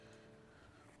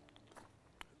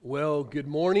Well, good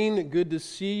morning. Good to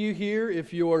see you here.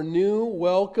 If you are new,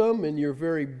 welcome, and you're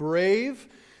very brave.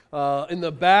 In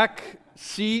the back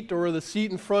seat or the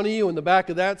seat in front of you, in the back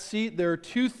of that seat, there are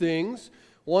two things.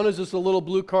 One is just a little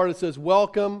blue card that says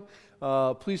welcome.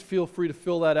 Please feel free to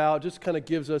fill that out. Just kind of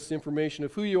gives us information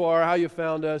of who you are, how you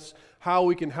found us, how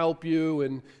we can help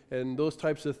you, and those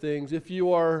types of things. If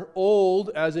you are old,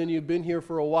 as in you've been here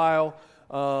for a while,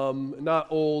 not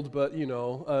old, but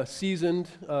seasoned,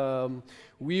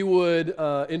 we would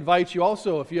invite you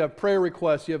also, if you have prayer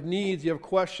requests, you have needs, you have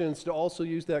questions, to also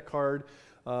use that card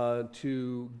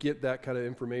to get that kind of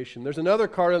information. There's another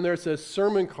card on there that says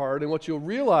sermon card, and what you'll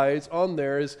realize on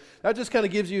there is that just kind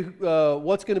of gives you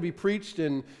what's going to be preached,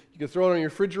 and you can throw it on your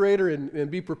refrigerator and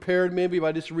be prepared maybe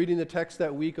by just reading the text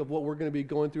that week of what we're going to be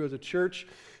going through as a church.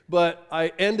 But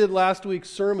I ended last week's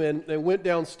sermon and went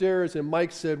downstairs, and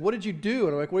Mike said, "What did you do?"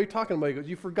 And I'm like, "What are you talking about?" He goes,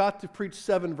 "You forgot to preach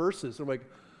 7 verses." I'm like,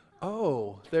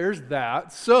 "Oh, there's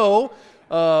that." So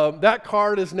that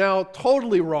card is now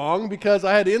totally wrong because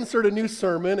I had to insert a new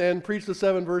sermon and preach the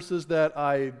 7 verses that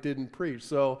I didn't preach.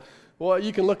 So, well,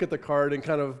 you can look at the card and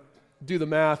kind of do the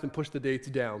math and push the dates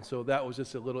down. So that was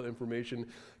just a little information.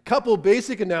 Couple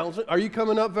basic announcements. Are you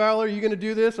coming up, Valerie? Are you going to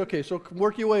do this? Okay, so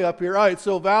work your way up here. All right,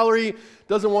 so Valerie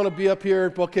doesn't want to be up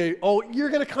here. Okay, oh, you're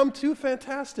going to come too?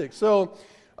 Fantastic. So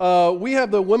we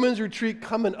have the women's retreat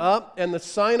coming up, and the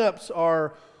sign-ups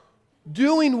are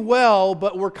doing well,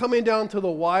 but we're coming down to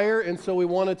the wire, and so we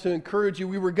wanted to encourage you.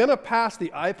 We were going to pass the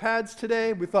iPads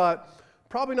today. We thought,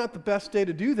 probably not the best day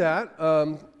to do that,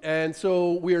 and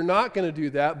so we are not going to do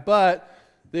that, but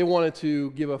they wanted to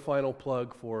give a final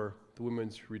plug for the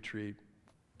women's retreat.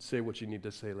 Say what you need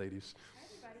to say, ladies.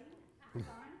 Hi, everybody. How's it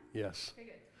going? Yes. Okay,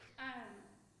 good.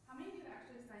 How many of you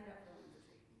actually signed up for the women's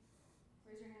retreat?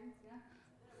 Raise your hands, yeah?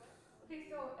 Okay,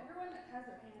 so everyone that has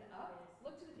their hand up,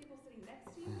 look to the people sitting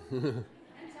next to you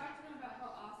and talk to them about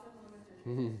how awesome the women's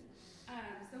retreat is.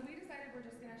 So we decided we're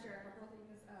just going to share a couple of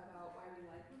things about why we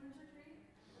like women's retreat.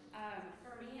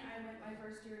 For me, I went my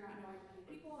first year not knowing many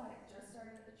people. I had just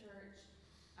started at the church,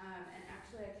 and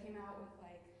actually I came out with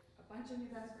like a bunch of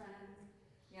new best friends.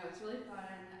 It's really fun.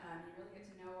 You really get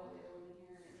to know all the other women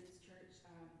here, and it makes church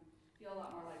feel a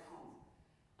lot more like home.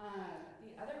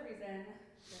 The other reason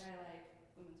that I like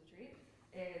women's retreat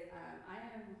is I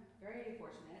am very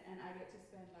fortunate, and I get to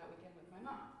spend that weekend with my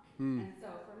mom. And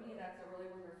so for me, that's a really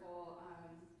wonderful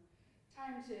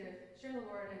time to share the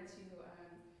Lord and to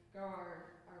grow our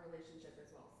relationship as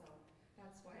well. So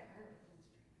that's why I like women's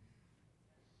retreat.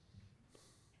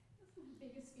 That's the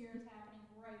biggest fear is happening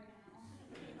right now.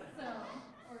 So,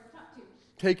 or top 2.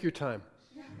 Take your time.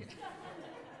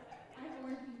 I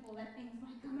warn people that things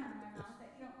might come out of my mouth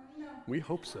that you don't want to know. We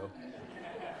hope so.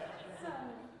 So,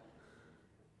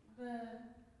 the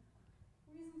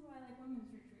reasons why I like women's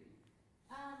retreat.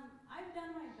 I've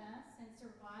done my best and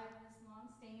survived this long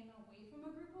staying away from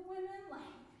a group of women,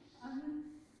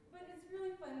 but it's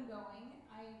really fun going.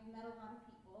 I've met a lot of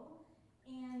people,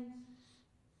 and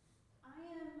I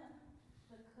am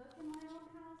the cook in my own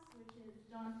house, which is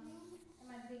daunting, and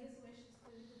my biggest wish is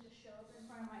food to just show up in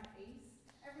front of my face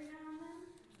every now and then,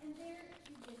 and there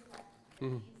you get like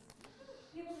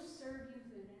people just serve you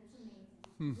food, and it's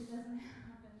amazing. It doesn't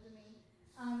happen to me.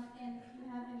 And if you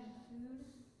have any food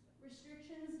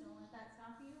restrictions, don't let that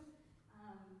stop you.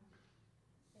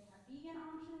 They have vegan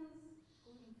options,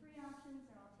 gluten-free options,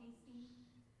 they're all tasty,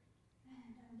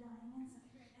 and I'm dying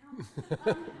inside right now.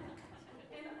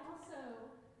 And also,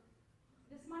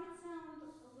 this might sound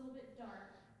a little bit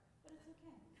dark, but it's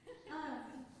okay.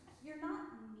 You're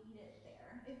not needed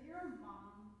there. If you're a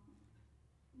mom,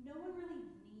 no one really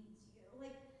needs you.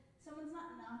 Like, someone's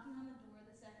not knocking on the door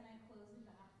the second I close the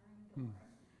bathroom door.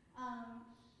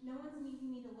 No one's needing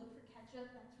me to look for ketchup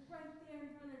that's right there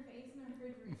in front of their face in the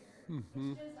refrigerator.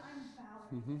 It's just, I'm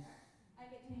Valerie there. I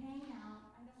get to hang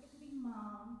out. I don't get to be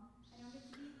mom. I don't get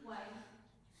to be wife.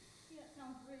 See, that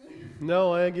sounds rude.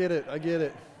 No, I get it. I'm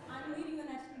leading the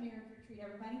next premiere retreat,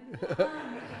 everybody. So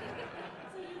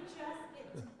you just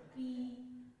get to be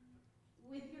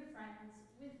with your friends,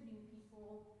 with new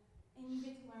people, and you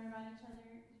get to learn about each other.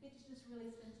 You get to just really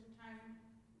spend some time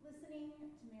listening to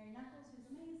Mary Knuckles, who's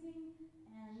amazing,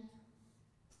 and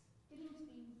getting to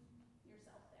be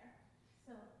yourself there.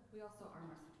 So We also arm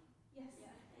wrestle.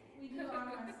 yes, we do arm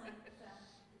wrestling. So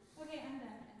okay, I'm done.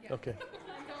 Yeah. Okay.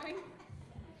 I'm going.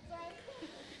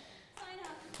 Sign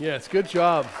up. Yes, good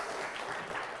job.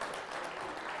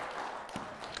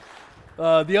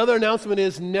 The other announcement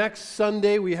is next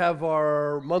Sunday we have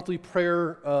our monthly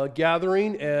prayer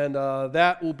gathering, and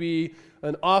that will be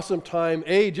an awesome time,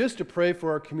 just to pray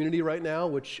for our community right now,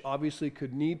 which obviously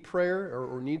could need prayer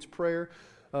or needs prayer.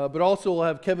 But also we'll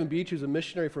have Kevin Beach, who's a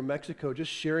missionary from Mexico,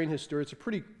 just sharing his story. It's a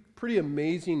pretty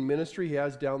amazing ministry he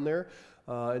has down there.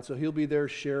 And so he'll be there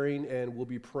sharing, and we'll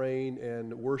be praying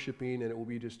and worshiping, and it will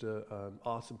be just an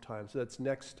awesome time. So that's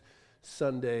next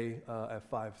Sunday at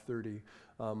 5:30.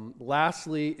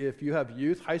 Lastly, if you have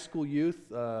youth, high school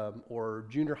youth or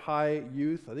junior high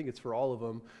youth, I think it's for all of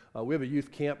them, we have a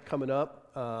youth camp coming up,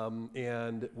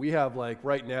 and we have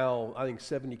right now, I think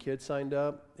 70 kids signed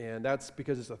up, and that's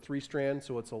because it's a 3-strand,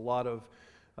 so it's a lot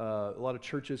of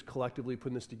churches collectively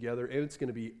putting this together, and it's going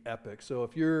to be epic. So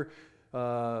if you're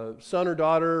son or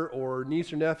daughter or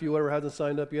niece or nephew, whatever hasn't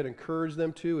signed up yet, encourage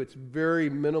them to. It's very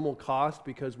minimal cost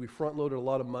because we front-loaded a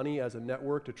lot of money as a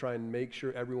network to try and make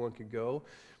sure everyone can go.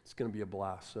 It's going to be a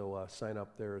blast, so sign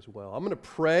up there as well. I'm going to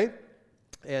pray,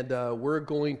 and we're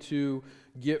going to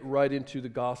get right into the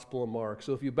Gospel of Mark.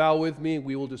 So if you bow with me,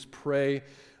 we will just pray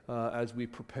as we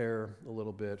prepare a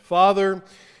little bit. Father,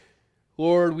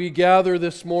 Lord, we gather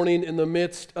this morning in the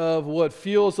midst of what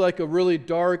feels like a really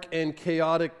dark and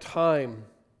chaotic time.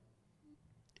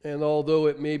 And although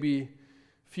it maybe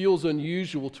feels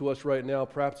unusual to us right now,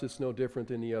 perhaps it's no different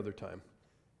than any other time.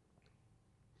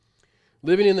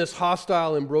 Living in this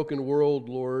hostile and broken world,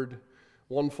 Lord,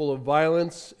 one full of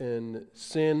violence and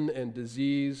sin and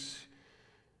disease,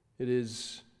 it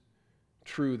is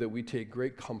true that we take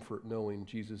great comfort knowing,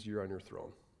 Jesus, you're on your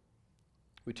throne.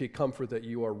 We take comfort that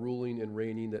you are ruling and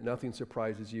reigning, that nothing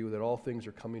surprises you, that all things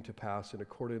are coming to pass in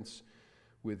accordance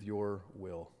with your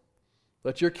will.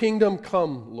 Let your kingdom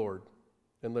come, Lord,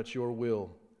 and let your will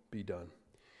be done.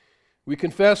 We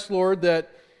confess, Lord,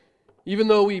 that even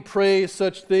though we pray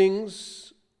such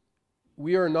things,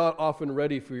 we are not often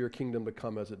ready for your kingdom to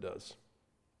come as it does,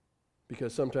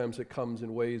 because sometimes it comes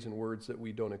in ways and words that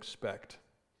we don't expect.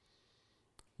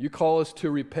 You call us to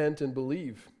repent and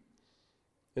believe.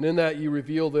 And in that, you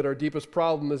reveal that our deepest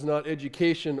problem is not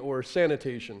education or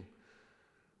sanitation,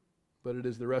 but it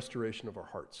is the restoration of our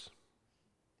hearts.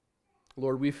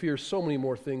 Lord, we fear so many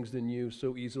more things than you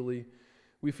so easily.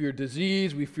 We fear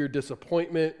disease, we fear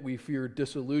disappointment, we fear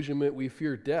disillusionment, we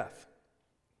fear death.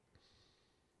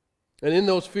 And in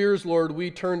those fears, Lord,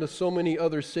 we turn to so many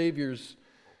other saviors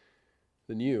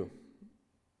than you.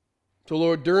 So,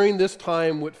 Lord, during this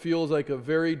time, what feels like a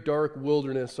very dark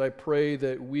wilderness, I pray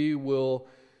that we will,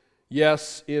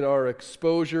 yes, in our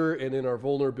exposure and in our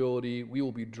vulnerability, we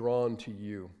will be drawn to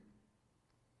you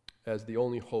as the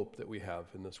only hope that we have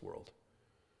in this world.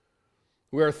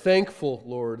 We are thankful,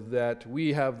 Lord, that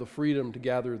we have the freedom to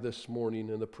gather this morning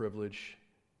and the privilege,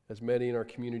 as many in our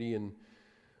community and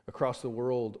across the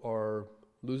world are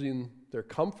losing their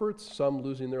comforts, some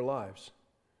losing their lives.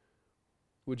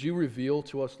 Would you reveal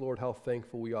to us, Lord, how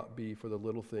thankful we ought to be for the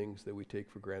little things that we take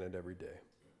for granted every day?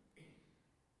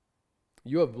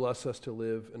 You have blessed us to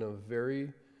live in a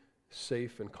very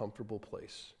safe and comfortable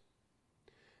place.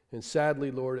 And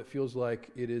sadly, Lord, it feels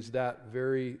like it is that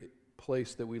very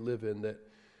place that we live in that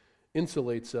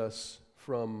insulates us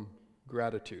from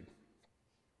gratitude.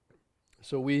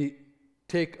 So we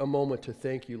take a moment to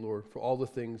thank you, Lord, for all the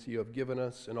things you have given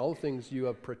us and all the things you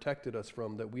have protected us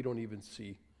from that we don't even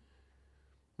see.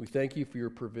 We thank you for your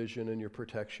provision and your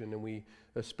protection, and we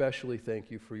especially thank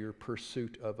you for your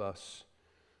pursuit of us.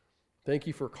 Thank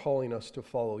you for calling us to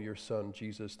follow your Son,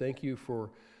 Jesus. Thank you for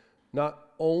not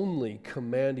only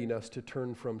commanding us to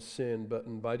turn from sin, but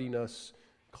inviting us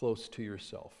close to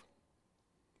yourself.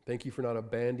 Thank you for not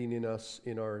abandoning us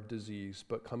in our disease,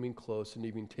 but coming close and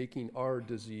even taking our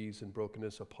disease and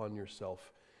brokenness upon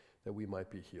yourself that we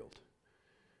might be healed.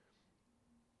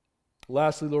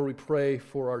 Lastly, Lord, we pray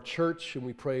for our church and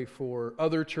we pray for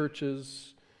other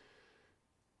churches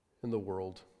in the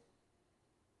world.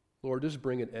 Lord, just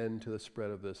bring an end to the spread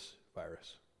of this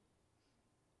virus.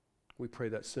 We pray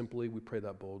that simply, we pray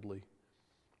that boldly.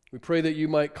 We pray that you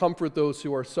might comfort those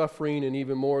who are suffering and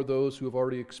even more those who have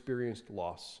already experienced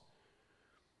loss.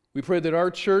 We pray that our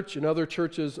church and other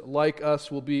churches like us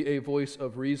will be a voice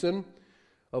of reason,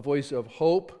 a voice of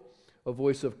hope, a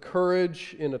voice of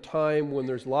courage in a time when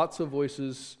there's lots of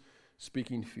voices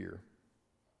speaking fear.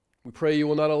 We pray you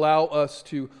will not allow us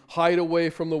to hide away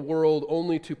from the world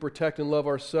only to protect and love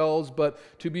ourselves, but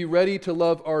to be ready to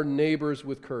love our neighbors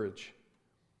with courage.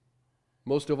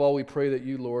 Most of all, we pray that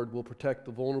you, Lord, will protect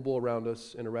the vulnerable around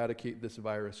us and eradicate this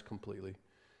virus completely.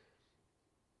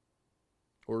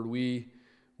 Lord, we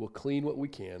will clean what we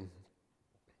can.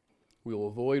 We will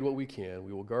avoid what we can.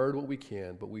 We will guard what we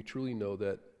can, but we truly know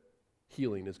that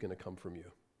healing is going to come from you.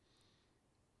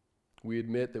 We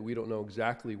admit that we don't know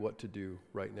exactly what to do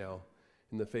right now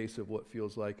in the face of what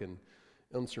feels like an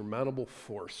unsurmountable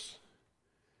force.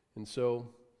 And so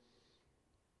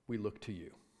we look to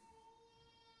you.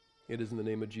 It is in the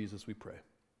name of Jesus we pray.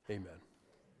 Amen.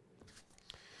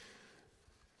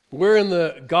 We're in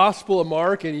the Gospel of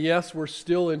Mark, and yes, we're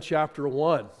still in chapter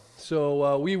 1.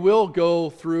 So we will go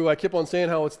through, I keep on saying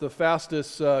how it's the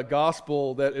fastest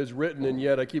gospel that is written, and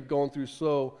yet I keep going through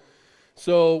slow.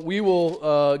 So we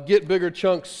will get bigger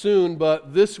chunks soon,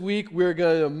 but this week we're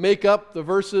going to make up the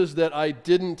verses that I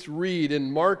didn't read. In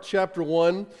Mark chapter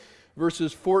 1,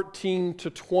 verses 14 to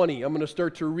 20, I'm going to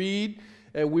start to read,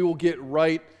 and we will get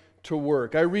right to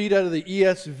work. I read out of the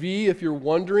ESV, if you're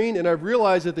wondering, and I've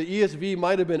realized that the ESV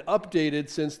might have been updated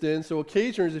since then, so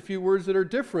occasionally there's a few words that are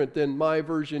different than my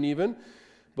version even,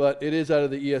 but it is out of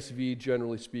the ESV,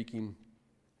 generally speaking.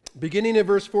 Beginning in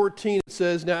verse 14, it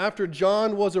says, "Now after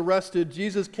John was arrested,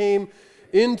 Jesus came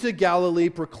into Galilee,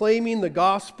 proclaiming the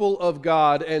gospel of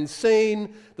God, and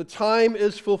saying, 'The time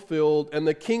is fulfilled, and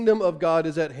the kingdom of God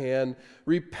is at hand.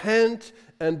 Repent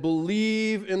and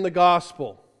believe in the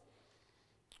gospel.'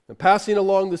 And passing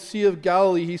along the Sea of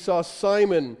Galilee, he saw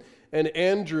Simon and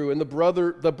Andrew and the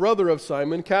brother of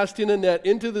Simon casting a net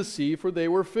into the sea, for they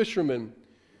were fishermen.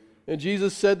 And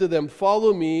Jesus said to them,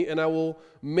 'Follow me, and I will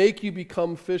make you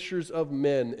become fishers of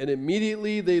men.' And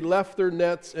immediately they left their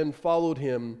nets and followed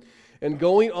him. And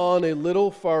going on a little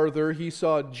farther, he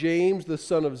saw James the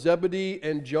son of Zebedee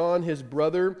and John his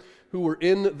brother, who were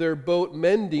in their boat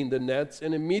mending the nets.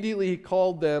 And immediately he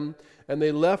called them, and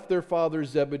they left their father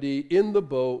Zebedee in the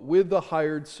boat with the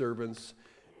hired servants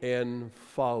and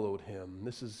followed him."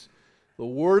 This is the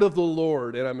word of the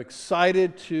Lord, and I'm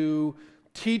excited to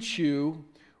teach you,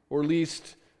 or at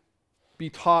least be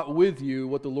taught with you,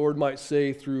 what the Lord might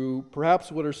say through perhaps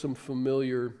what are some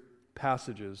familiar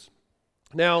passages.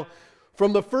 Now,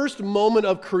 from the first moment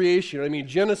of creation,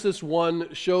 Genesis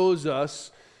 1 shows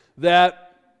us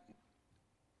that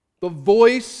the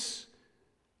voice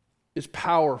is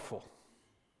powerful.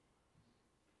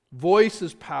 Voice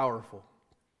is powerful.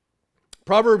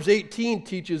 Proverbs 18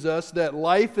 teaches us that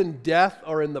life and death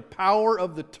are in the power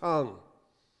of the tongue.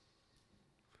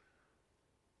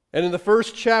 And in the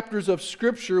first chapters of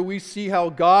Scripture, we see how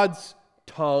God's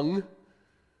tongue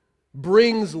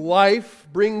brings life,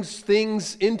 brings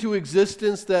things into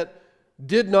existence that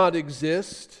did not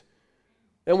exist.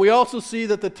 And we also see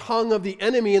that the tongue of the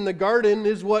enemy in the garden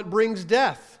is what brings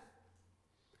death.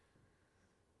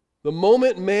 The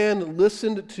moment man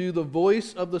listened to the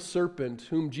voice of the serpent,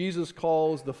 whom Jesus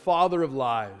calls the father of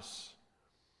lies,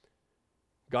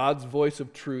 God's voice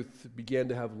of truth began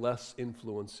to have less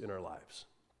influence in our lives.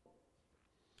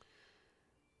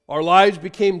 Our lives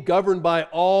became governed by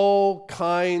all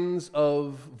kinds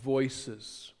of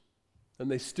voices,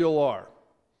 and they still are.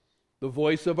 The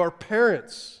voice of our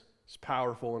parents is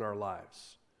powerful in our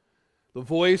lives. The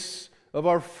voice of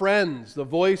our friends, the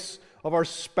voice of our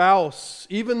spouse,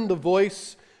 even the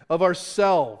voice of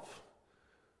ourselves,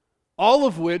 all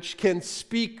of which can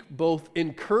speak both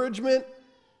encouragement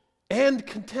and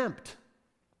contempt.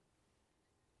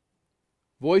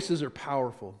 Voices are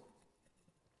powerful.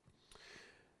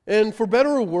 And for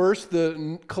better or worse,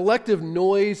 the collective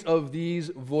noise of these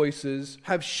voices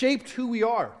have shaped who we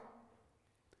are.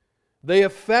 They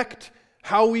affect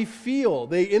how we feel.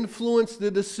 They influence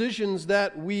the decisions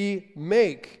that we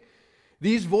make.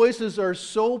 These voices are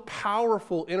so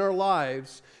powerful in our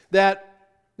lives that,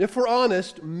 if we're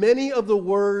honest, many of the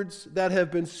words that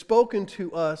have been spoken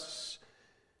to us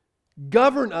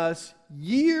govern us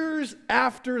years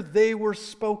after they were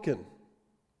spoken.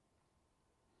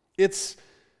 It's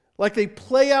like they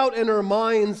play out in our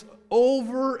minds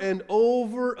over and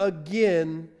over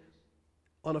again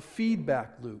on a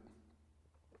feedback loop.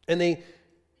 And they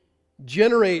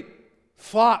generate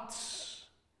thoughts.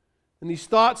 And these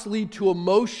thoughts lead to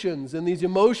emotions. And these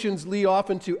emotions lead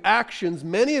often to actions,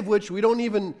 many of which we don't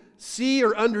even see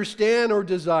or understand or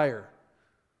desire.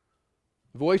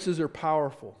 Voices are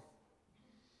powerful.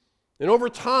 And over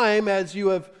time, as you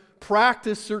have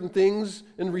practiced certain things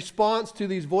in response to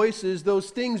these voices, those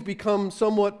things become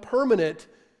somewhat permanent.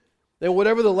 And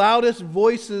whatever the loudest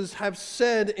voices have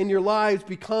said in your lives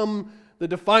become the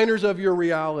definers of your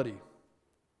reality.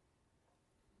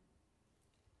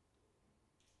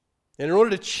 And in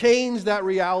order to change that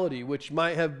reality, which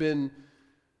might have been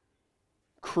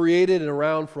created and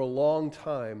around for a long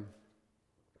time,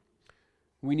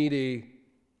 we need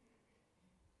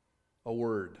a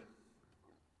word.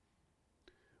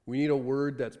 We need a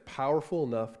word that's powerful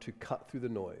enough to cut through the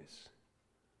noise.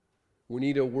 We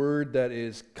need a word that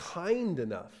is kind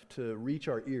enough to reach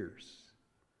our ears.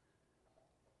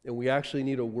 And we actually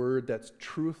need a word that's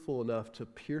truthful enough to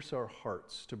pierce our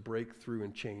hearts, to break through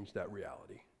and change that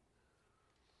reality.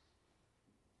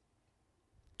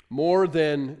 more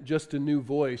than just a new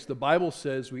voice. The Bible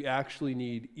says we actually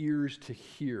need ears to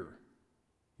hear.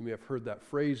 You may have heard that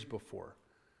phrase before.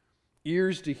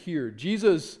 Ears to hear.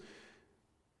 Jesus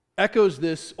echoes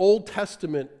this Old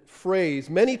Testament phrase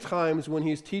many times when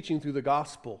he's teaching through the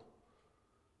gospel.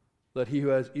 Let he who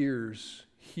has ears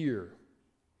hear.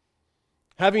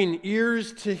 Having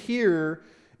ears to hear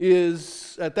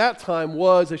is, at that time,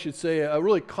 was, I should say, a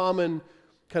really common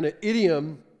kind of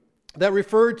idiom that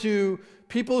referred to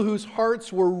people whose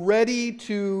hearts were ready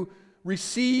to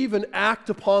receive and act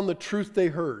upon the truth they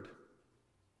heard.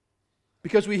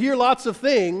 Because we hear lots of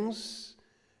things,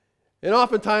 and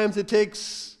oftentimes it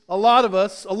takes a lot of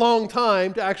us a long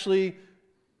time to actually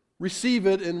receive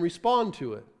it and respond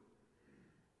to it.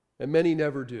 And many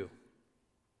never do.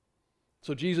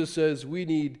 So Jesus says we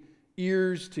need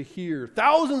ears to hear.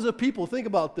 Thousands of people, think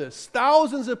about this,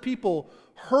 thousands of people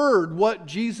heard what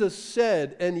Jesus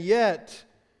said, and yet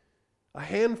a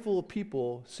handful of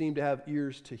people seem to have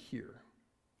ears to hear.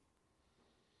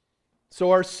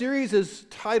 So our series is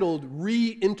titled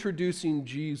Reintroducing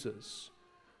Jesus.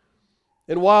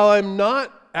 And while I'm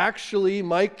not actually,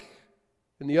 Mike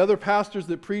and the other pastors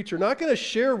that preach are not going to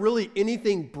share really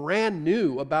anything brand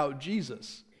new about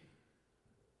Jesus,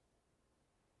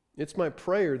 it's my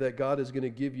prayer that God is going to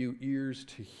give you ears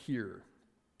to hear,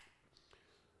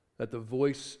 that the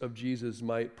voice of Jesus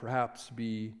might perhaps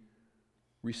be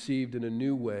received in a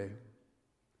new way,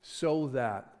 so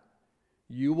that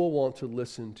you will want to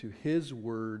listen to His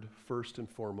word first and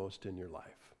foremost in your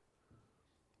life,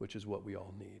 which is what we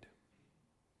all need.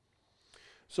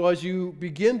 So as you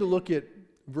begin to look at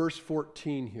verse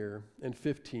 14 here and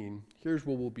 15, here's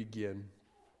where we'll begin.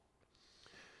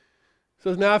 It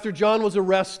says, now after John was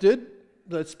arrested,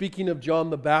 that's speaking of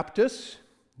John the Baptist,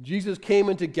 Jesus came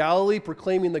into Galilee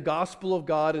proclaiming the gospel of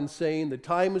God and saying, the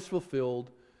time is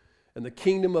fulfilled and the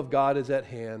kingdom of God is at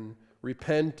hand.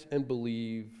 Repent and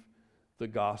believe the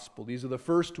gospel. These are the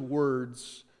first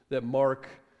words that Mark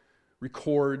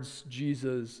records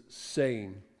Jesus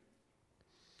saying.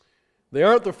 They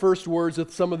aren't the first words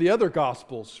that some of the other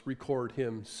gospels record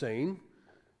him saying.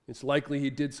 It's likely he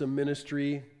did some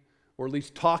ministry, or at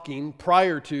least talking,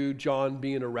 prior to John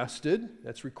being arrested.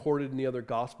 That's recorded in the other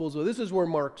gospels. So this is where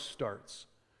Mark starts.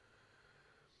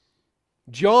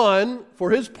 John,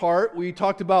 for his part, we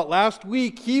talked about last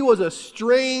week, he was a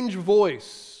strange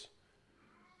voice.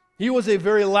 He was a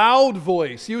very loud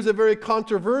voice. He was a very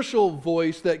controversial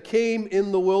voice that came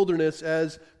in the wilderness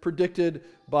as predicted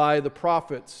by the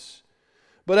prophets.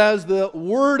 But as the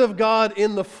Word of God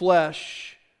in the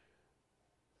flesh,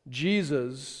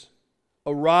 Jesus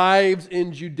arrives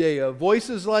in Judea.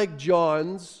 Voices like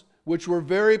John's, which were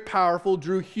very powerful,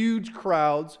 drew huge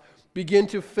crowds, begin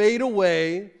to fade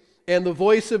away, and the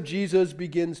voice of Jesus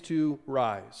begins to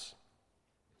rise.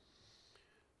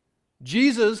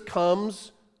 Jesus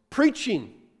comes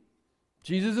preaching.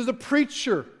 Jesus is a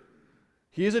preacher.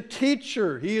 He is a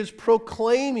teacher. He is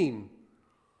proclaiming.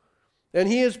 And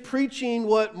he is preaching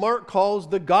what Mark calls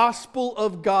the gospel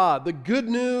of God, the good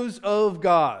news of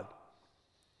God.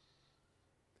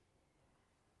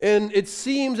 And it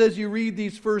seems as you read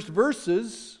these first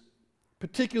verses,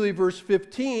 particularly verse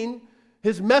 15,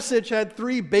 his message had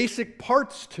three basic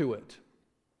parts to it.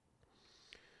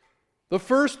 The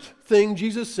first thing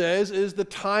Jesus says is the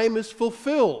time is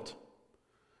fulfilled.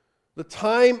 The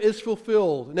time is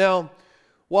fulfilled. Now,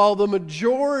 while the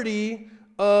majority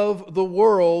of the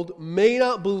world may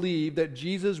not believe that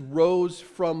Jesus rose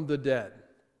from the dead,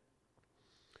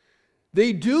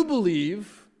 they do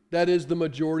believe, that is the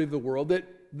majority of the world, that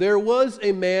there was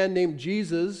a man named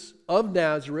Jesus of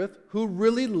Nazareth who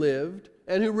really lived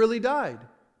and who really died.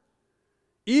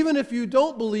 Even if you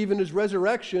don't believe in his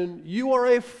resurrection, you are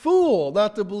a fool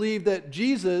not to believe that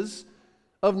Jesus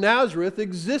of Nazareth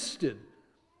existed.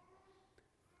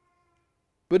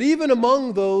 But even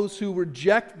among those who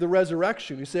reject the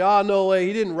resurrection, you say, no way,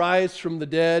 he didn't rise from the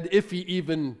dead if he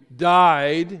even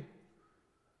died.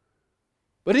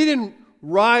 But he didn't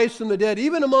rise from the dead.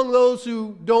 Even among those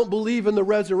who don't believe in the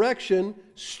resurrection,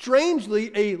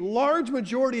 strangely, a large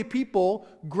majority of people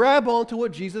grab onto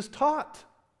what Jesus taught.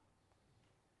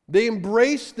 They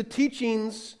embrace the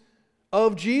teachings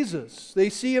of Jesus. They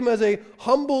see him as a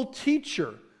humble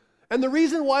teacher. And the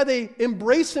reason why they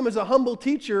embrace him as a humble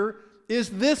teacher is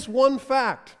this one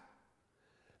fact.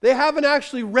 They haven't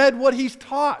actually read what he's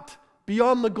taught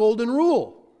beyond the golden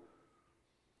rule.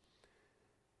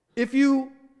 If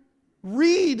you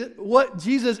read what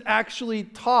Jesus actually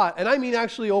taught, and I mean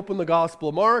actually open the Gospel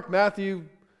of Mark, Matthew,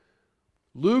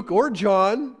 Luke, or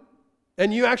John,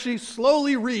 and you actually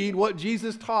slowly read what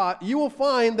Jesus taught, you will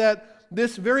find that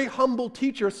this very humble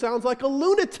teacher sounds like a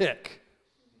lunatic.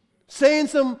 saying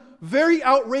some very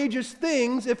outrageous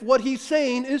things if what he's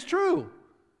saying is true.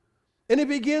 And it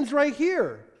begins right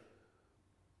here.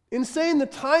 In saying the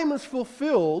time is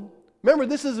fulfilled, remember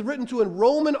this is written to a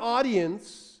Roman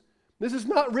audience. This is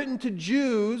not written to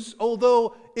Jews,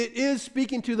 although it is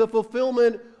speaking to the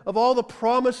fulfillment of all the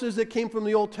promises that came from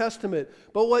the Old Testament.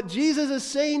 But what Jesus is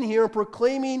saying here,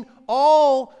 proclaiming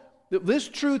this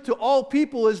truth to all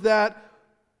people, is that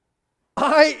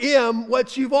I am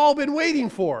what you've all been waiting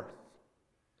for.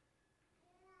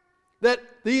 That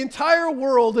the entire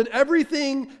world and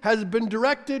everything has been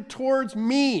directed towards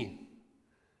me.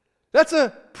 That's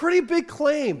a pretty big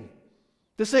claim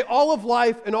to say all of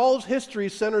life and all of history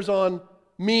centers on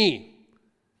me.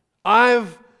 I'm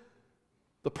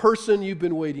the person you've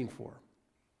been waiting for.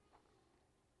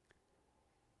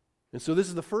 And so this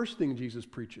is the first thing Jesus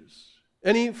preaches.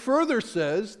 And he further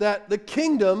says that the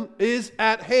kingdom is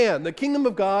at hand. The kingdom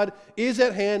of God is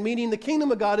at hand, meaning the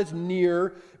kingdom of God is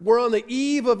near. We're on the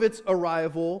eve of its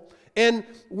arrival. And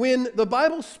when the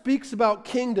Bible speaks about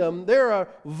kingdom, there are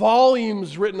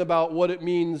volumes written about what it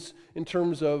means in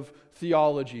terms of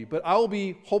theology. But I will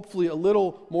be hopefully a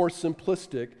little more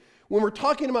simplistic. When we're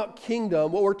talking about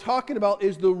kingdom, what we're talking about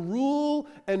is the rule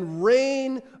and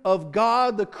reign of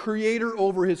God, the Creator,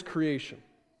 over His creation.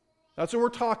 That's what we're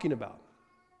talking about.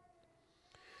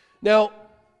 Now,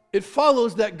 it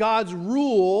follows that God's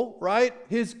rule, right,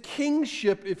 His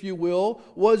kingship, if you will,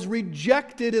 was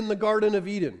rejected in the Garden of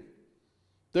Eden.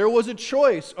 There was a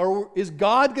choice. Is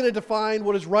God going to define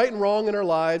what is right and wrong in our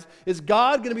lives? Is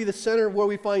God going to be the center of where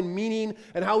we find meaning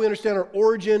and how we understand our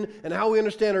origin and how we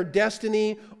understand our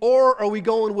destiny? Or are we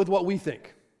going with what we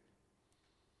think?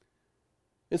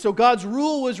 And so God's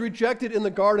rule was rejected in the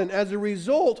garden. As a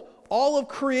result, all of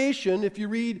creation, if you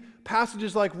read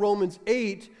passages like Romans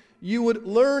 8, you would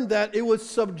learn that it was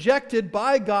subjected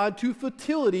by God to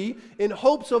futility in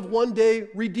hopes of one day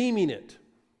redeeming it,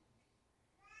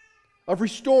 of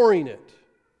restoring it.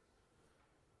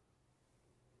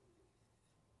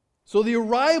 So the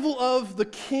arrival of the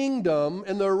kingdom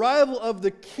and the arrival of the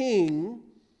king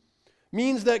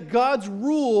means that God's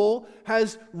rule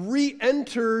has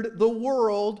re-entered the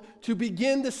world to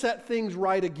begin to set things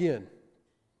right again,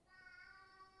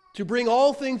 to bring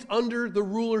all things under the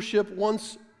rulership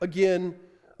once again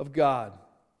of God.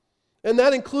 And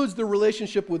that includes the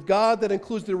relationship with God, that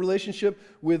includes the relationship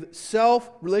with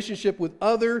self, relationship with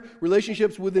other,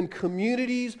 relationships within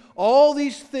communities. All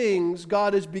these things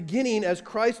God is beginning as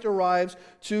Christ arrives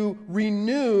to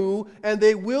renew, and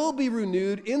they will be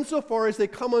renewed insofar as they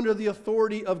come under the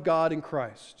authority of God in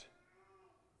Christ.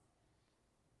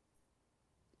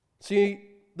 See,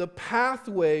 the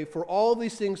pathway for all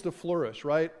these things to flourish,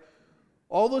 right?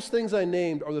 All those things I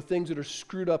named are the things that are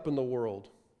screwed up in the world.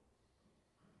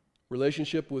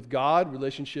 Relationship with God,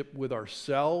 relationship with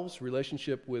ourselves,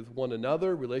 relationship with one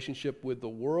another, relationship with the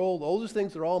world. All those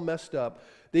things are all messed up.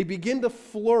 They begin to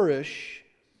flourish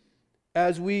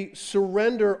as we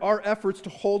surrender our efforts to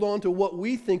hold on to what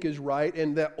we think is right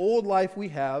and that old life we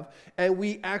have, and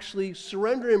we actually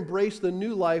surrender and embrace the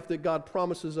new life that God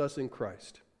promises us in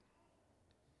Christ.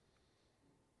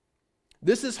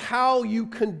 This is how you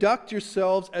conduct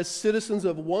yourselves as citizens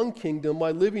of one kingdom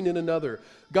while living in another.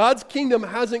 God's kingdom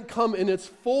hasn't come in its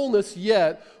fullness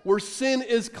yet, where sin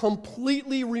is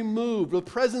completely removed. The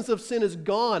presence of sin is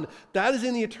gone. That is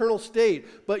in the eternal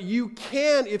state. But you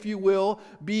can, if you will,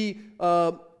 be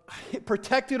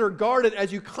protected or guarded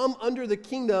as you come under the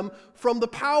kingdom from the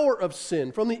power of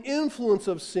sin, from the influence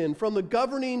of sin, from the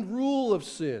governing rule of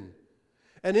sin.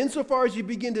 And insofar as you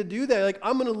begin to do that, like,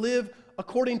 I'm going to live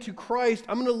according to Christ,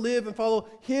 I'm going to live and follow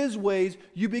His ways,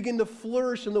 you begin to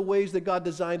flourish in the ways that God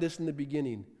designed us in the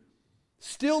beginning.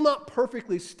 Still not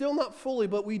perfectly, still not fully,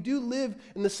 but we do live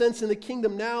in the sense in the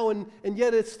kingdom now, and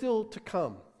yet it's still to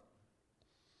come.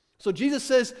 So Jesus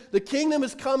says the kingdom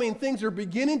is coming, things are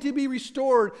beginning to be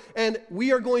restored, and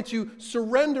we are going to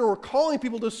surrender, or calling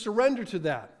people to surrender to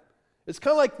that. It's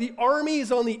kind of like the army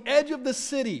is on the edge of the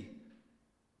city.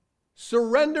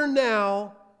 Surrender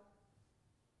now,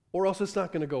 or else it's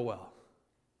not going to go well.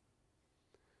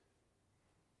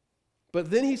 But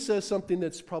then he says something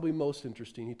that's probably most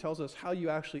interesting. He tells us how you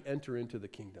actually enter into the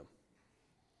kingdom.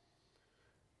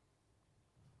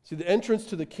 See, the entrance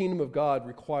to the kingdom of God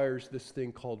requires this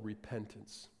thing called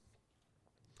repentance.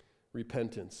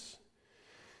 Repentance.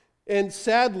 And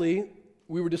sadly,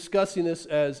 we were discussing this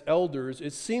as elders.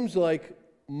 It seems like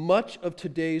much of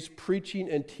today's preaching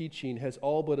and teaching has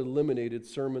all but eliminated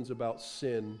sermons about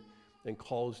sin and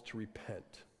calls to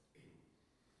repent.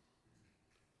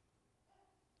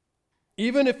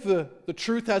 Even if the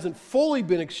truth hasn't fully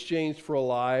been exchanged for a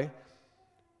lie,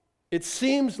 it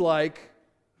seems like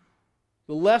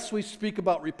the less we speak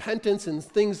about repentance and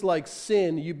things like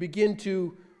sin, you begin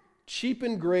to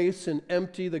cheapen grace and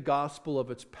empty the gospel of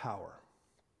its power.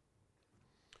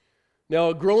 Now,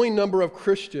 a growing number of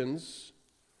Christians,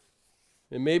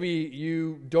 and maybe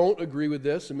you don't agree with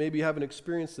this, and maybe you haven't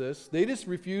experienced this, they just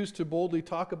refuse to boldly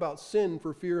talk about sin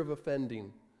for fear of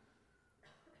offending.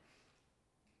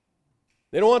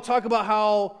 They don't want to talk about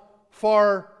how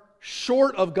far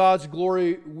short of God's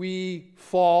glory we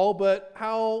fall, but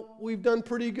how we've done a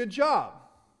pretty good job.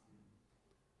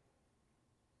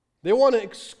 They want to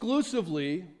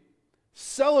exclusively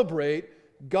celebrate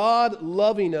God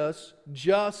loving us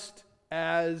just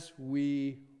as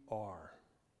we are.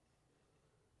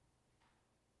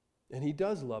 And He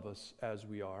does love us as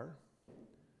we are.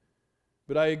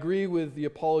 But I agree with the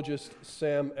apologist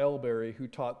Sam Elberry, who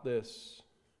taught this.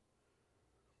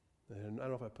 And I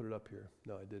don't know if I put it up here.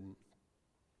 No, I didn't.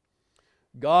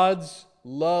 God's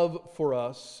love for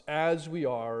us as we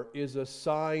are is a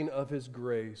sign of His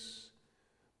grace,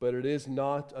 but it is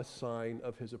not a sign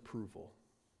of His approval.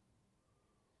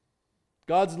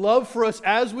 God's love for us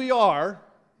as we are,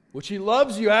 which He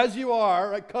loves you as you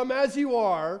are, right? Come as you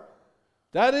are,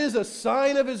 that is a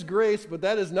sign of His grace, but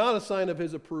that is not a sign of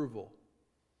His approval.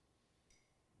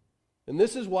 And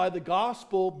this is why the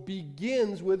gospel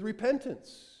begins with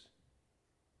repentance.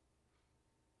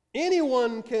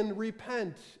 Anyone can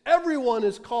repent. Everyone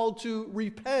is called to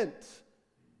repent.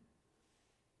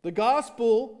 The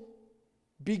gospel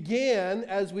began,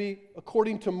 as we,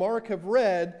 according to Mark, have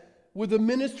read, with the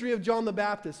ministry of John the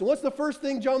Baptist. And what's the first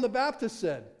thing John the Baptist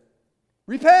said?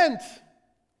 Repent!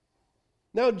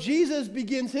 Now Jesus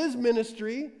begins His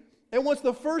ministry, and what's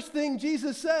the first thing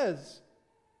Jesus says?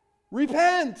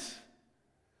 Repent!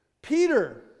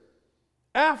 Peter,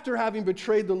 after having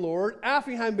betrayed the Lord,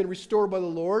 after having been restored by the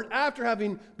Lord, after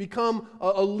having become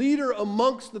a leader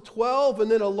amongst the 12 and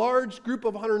then a large group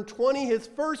of 120, his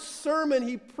first sermon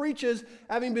he preaches,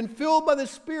 having been filled by the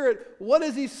Spirit, what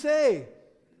does he say?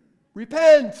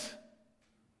 Repent!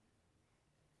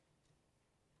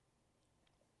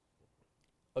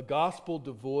 A gospel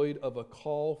devoid of a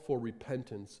call for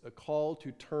repentance, a call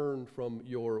to turn from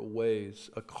your ways,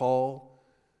 a call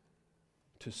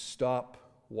to stop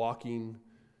walking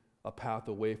a path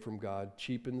away from God,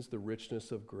 cheapens the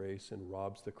richness of grace and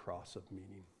robs the cross of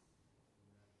meaning.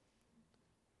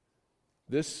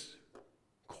 This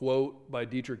quote by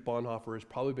Dietrich Bonhoeffer has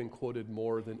probably been quoted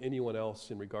more than anyone else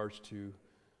in regards to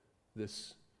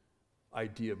this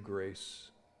idea of grace.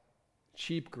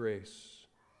 Cheap grace.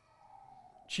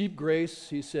 Cheap grace,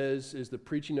 he says, is the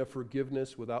preaching of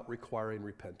forgiveness without requiring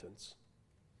repentance.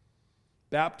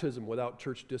 Baptism without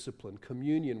church discipline,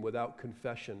 communion without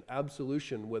confession,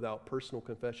 absolution without personal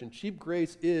confession. Cheap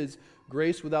grace is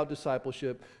grace without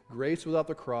discipleship, grace without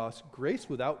the cross, grace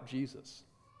without Jesus.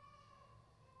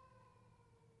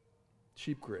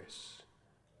 Cheap grace.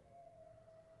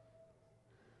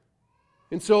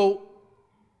 And so,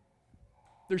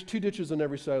 there's two ditches on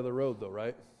every side of the road, though,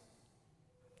 right?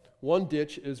 One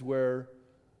ditch is where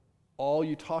all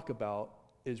you talk about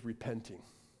is repenting.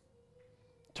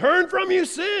 Turn from your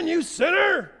sin, you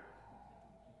sinner.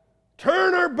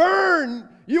 Turn or burn.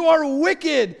 You are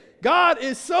wicked. God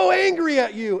is so angry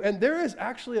at you. And there is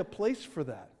actually a place for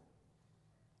that.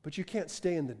 But you can't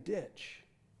stay in the ditch.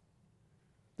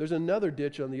 There's another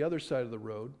ditch on the other side of the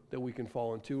road that we can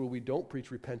fall into where we don't preach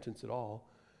repentance at all,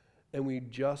 and we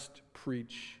just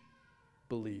preach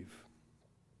believe.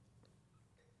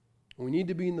 We need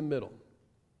to be in the middle.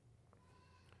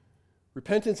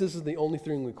 Repentance isn't the only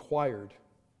thing required.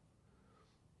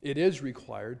 It is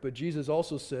required, but Jesus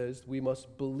also says we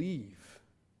must believe.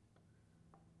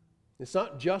 It's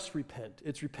not just repent,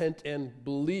 it's repent and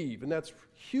believe, and that's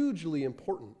hugely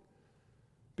important.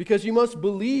 Because you must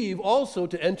believe also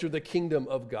to enter the kingdom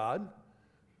of God.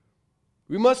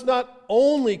 We must not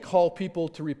only call people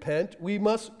to repent, we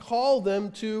must call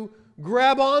them to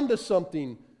grab onto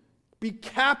something, be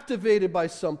captivated by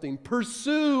something,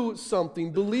 pursue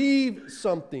something, believe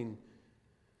something.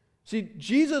 See,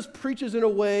 Jesus preaches in a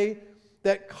way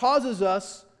that causes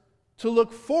us to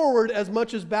look forward as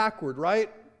much as backward,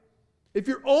 right? If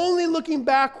you're only looking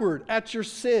backward at your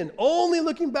sin, only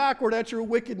looking backward at your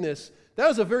wickedness, that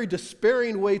is a very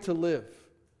despairing way to live.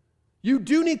 You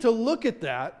do need to look at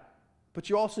that, but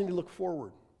you also need to look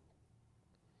forward.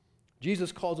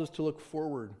 Jesus calls us to look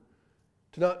forward,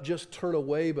 to not just turn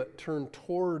away, but turn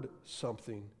toward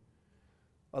something.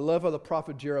 I love how the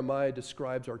prophet Jeremiah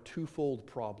describes our twofold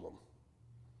problem.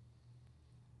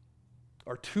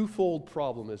 Our twofold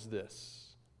problem is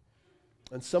this.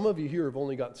 And some of you here have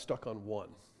only gotten stuck on one.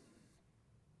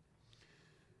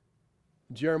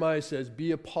 Jeremiah says,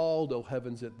 "Be appalled, O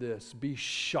heavens, at this. Be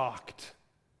shocked.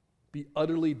 Be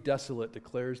utterly desolate,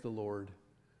 declares the Lord.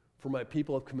 For my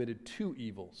people have committed two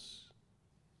evils.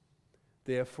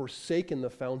 They have forsaken the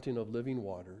fountain of living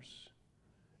waters,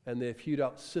 and they have hewed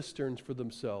out cisterns for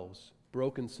themselves,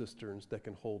 broken cisterns that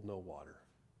can hold no water."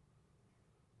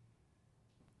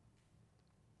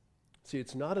 See,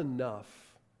 it's not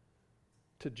enough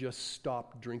to just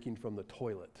stop drinking from the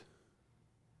toilet.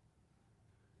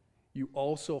 You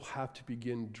also have to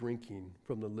begin drinking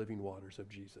from the living waters of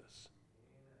Jesus.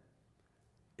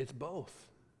 It's both.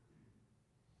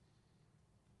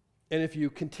 And if you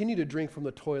continue to drink from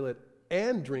the toilet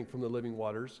and drink from the living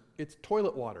waters, it's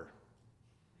toilet water,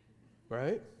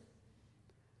 right?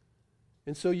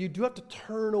 And so you do have to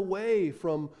turn away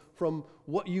from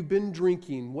what you've been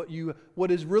drinking,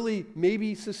 what is really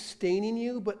maybe sustaining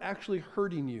you, but actually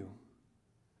hurting you.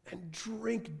 And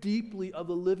drink deeply of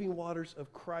the living waters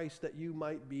of Christ that you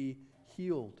might be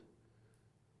healed.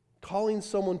 Calling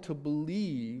someone to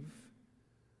believe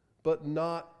but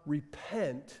not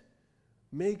repent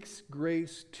makes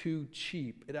grace too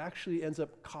cheap. It actually ends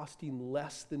up costing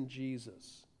less than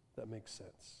Jesus. That makes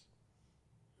sense.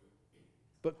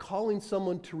 But calling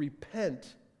someone to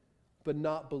repent but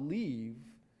not believe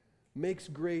makes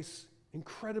grace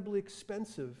incredibly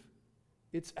expensive.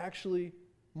 It's actually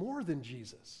more than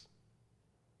Jesus.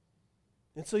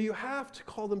 And so you have to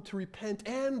call them to repent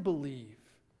and believe.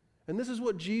 And this is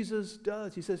what Jesus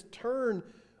does. He says, "Turn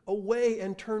away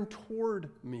and turn toward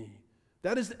me."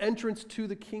 That is the entrance to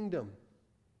the kingdom.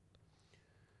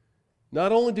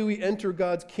 Not only do we enter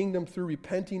God's kingdom through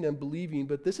repenting and believing,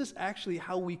 but this is actually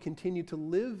how we continue to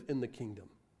live in the kingdom.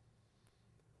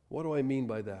 What do I mean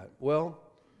by that? Well,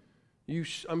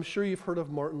 I'm sure you've heard of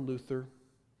Martin Luther.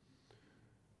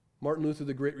 Martin Luther,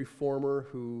 the great reformer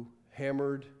who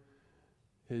hammered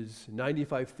his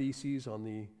 95 Theses on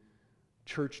the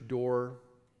church door.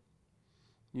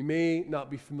 You may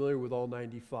not be familiar with all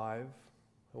 95.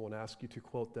 I won't ask you to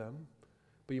quote them.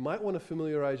 But you might want to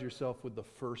familiarize yourself with the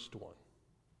first one.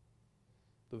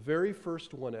 The very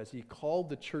first one, as he called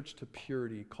the church to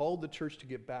purity, called the church to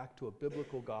get back to a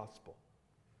biblical gospel.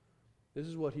 This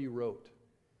is what he wrote.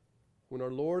 When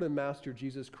our Lord and Master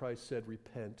Jesus Christ said,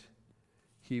 "Repent,"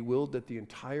 he willed that the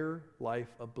entire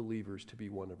life of believers to be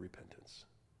one of repentance.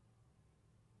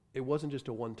 It wasn't just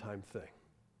a one-time thing.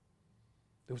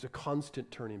 It was a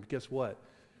constant turning. But guess what?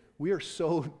 We are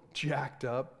so jacked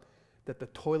up that the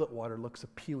toilet water looks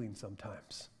appealing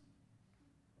sometimes.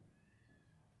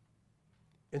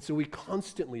 And so we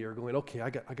constantly are going, okay, I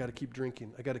got to keep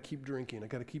drinking. I got to keep drinking. I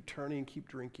got to keep turning and keep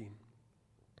drinking.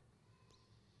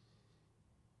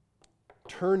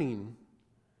 Turning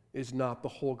is not the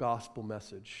whole gospel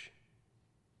message.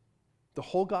 The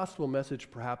whole gospel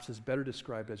message perhaps is better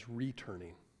described as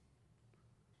returning.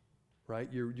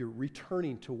 Right? You're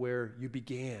returning to where you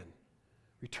began.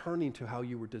 Returning to how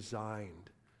you were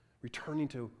designed. Returning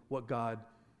to what God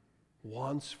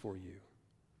wants for you.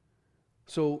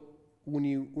 So when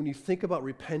you think about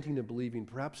repenting and believing,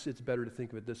 perhaps it's better to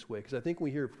think of it this way. Because I think when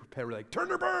we hear repent, we're like,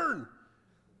 turn or burn.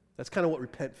 That's kind of what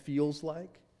repent feels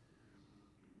like.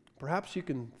 Perhaps you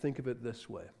can think of it this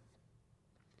way.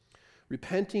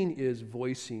 Repenting is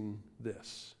voicing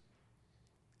this: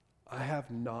 I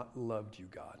have not loved you,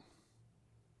 God,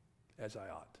 as I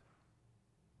ought.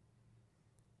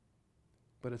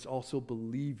 But it's also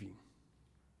believing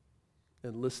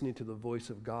and listening to the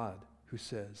voice of God who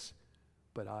says,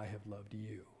 but I have loved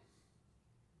you.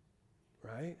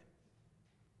 Right?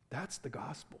 That's the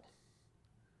gospel.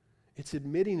 It's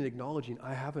admitting and acknowledging,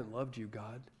 I haven't loved you,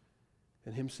 God.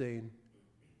 And him saying,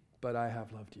 but I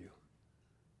have loved you.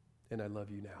 And I love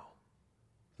you now.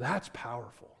 That's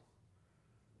powerful.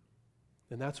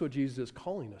 And that's what Jesus is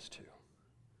calling us to.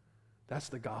 That's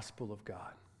the gospel of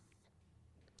God.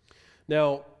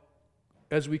 Now,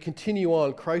 as we continue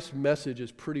on, Christ's message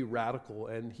is pretty radical,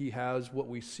 and he has what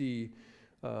we see,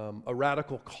 a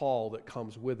radical call that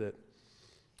comes with it.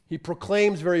 He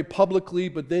proclaims very publicly,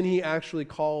 but then he actually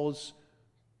calls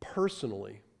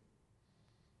personally.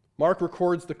 Mark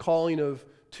records the calling of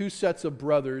two sets of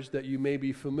brothers that you may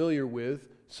be familiar with.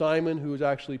 Simon, who is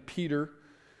actually Peter,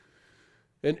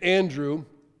 and Andrew.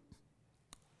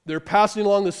 They're passing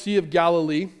along the Sea of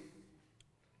Galilee.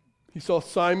 He saw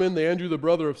Simon, Andrew, the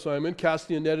brother of Simon,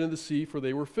 casting a net into the sea, for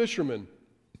they were fishermen.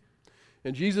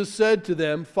 And Jesus said to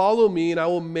them, follow me, and I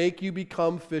will make you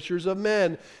become fishers of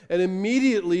men. And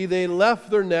immediately they left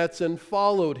their nets and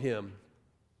followed him.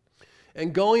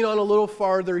 And going on a little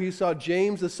farther, he saw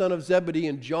James the son of Zebedee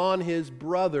and John his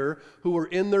brother, who were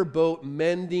in their boat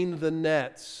mending the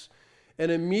nets.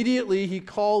 And immediately he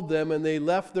called them, and they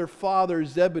left their father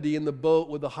Zebedee in the boat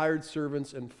with the hired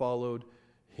servants and followed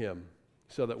him.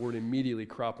 So that word immediately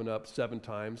cropping up 7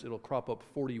 times. It'll crop up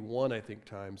 41, I think,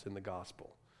 times in the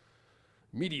gospel.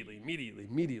 Immediately.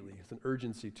 There's an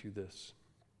urgency to this.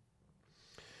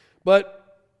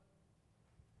 But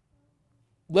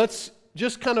let's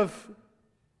just kind of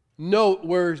note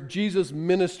where Jesus'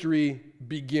 ministry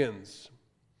begins.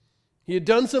 He had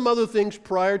done some other things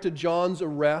prior to John's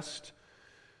arrest,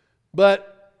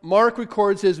 but Mark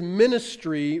records his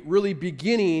ministry really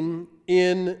beginning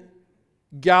in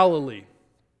Galilee.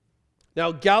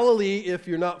 Now, Galilee, if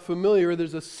you're not familiar,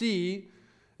 there's a sea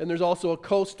and there's also a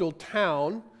coastal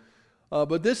town.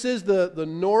 But this is the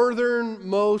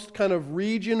northernmost kind of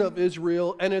region of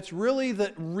Israel, and it's really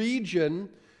the region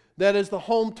that is the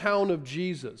hometown of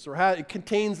Jesus, or it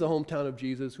contains the hometown of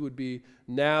Jesus, who would be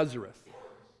Nazareth.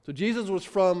 So Jesus was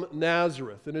from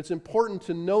Nazareth, and it's important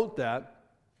to note that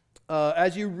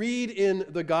as you read in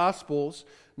the Gospels,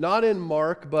 not in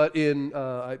Mark, but in,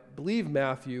 I believe,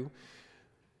 Matthew,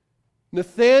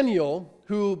 Nathanael,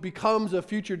 who becomes a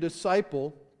future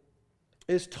disciple,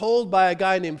 is told by a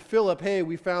guy named Philip, hey,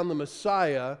 we found the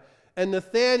Messiah, and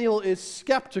Nathanael is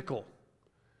skeptical.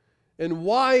 And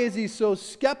why is he so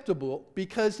skeptical?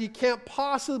 Because he can't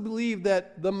possibly believe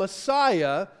that the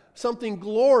Messiah, something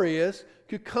glorious,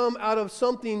 could come out of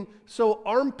something so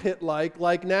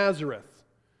armpit-like Nazareth.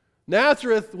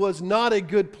 Nazareth was not a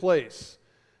good place.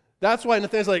 That's why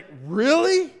Nathanael's like,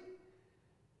 really?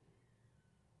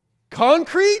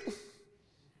 Concrete?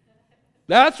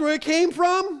 That's where it came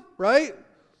from, right?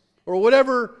 Or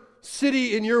whatever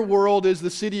city in your world is the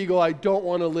city you go, I don't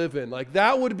want to live in. Like,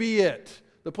 that would be it.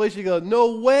 The place you go,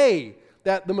 no way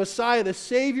that the Messiah, the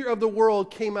Savior of the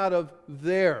world, came out of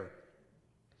there.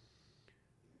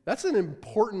 That's an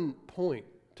important point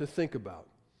to think about.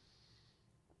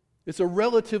 It's a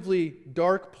relatively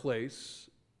dark place,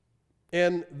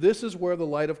 and this is where the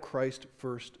light of Christ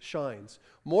first shines.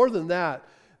 More than that,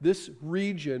 this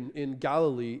region in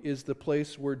Galilee is the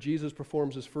place where Jesus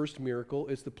performs his first miracle.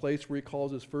 It's the place where he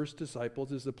calls his first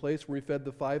disciples. It's the place where he fed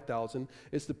the 5,000.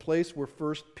 It's the place where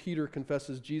first Peter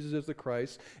confesses Jesus as the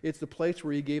Christ. It's the place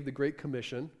where he gave the Great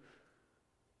Commission.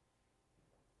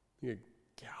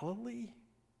 Galilee?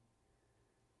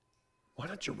 Why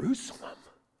not Jerusalem?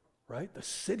 Right? The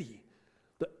city,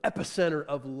 the epicenter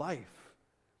of life.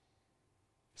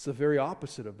 It's the very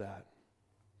opposite of that.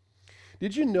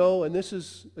 Did you know, and this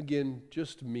is, again,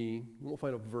 just me, you won't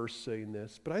find a verse saying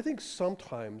this, but I think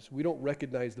sometimes we don't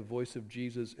recognize the voice of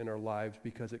Jesus in our lives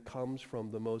because it comes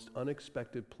from the most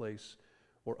unexpected place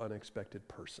or unexpected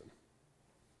person.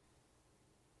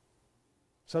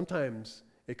 Sometimes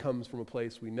it comes from a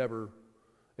place we never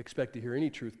expect to hear any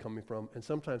truth coming from, and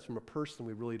sometimes from a person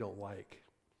we really don't like.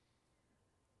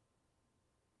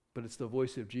 But it's the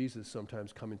voice of Jesus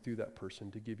sometimes coming through that person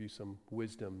to give you some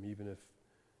wisdom, even if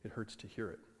it hurts to hear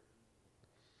it.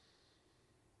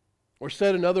 Or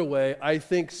said another way, I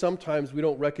think sometimes we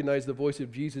don't recognize the voice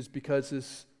of Jesus because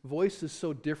his voice is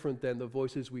so different than the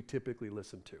voices we typically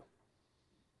listen to.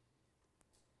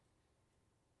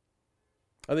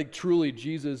 I think truly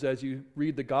Jesus, as you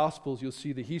read the Gospels, you'll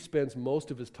see that he spends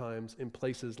most of his times in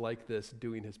places like this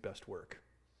doing his best work.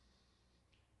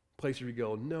 Places where you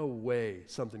go, no way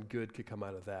something good could come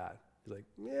out of that. He's like,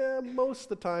 yeah, most of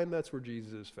the time that's where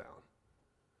Jesus is found.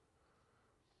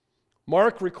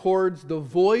 Mark records the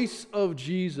voice of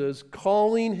Jesus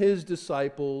calling his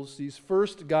disciples, these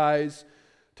first guys,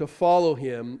 to follow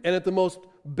him. And at the most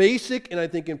basic and I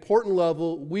think important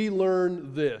level, we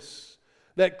learn this,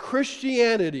 that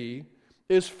Christianity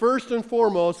is first and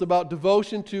foremost about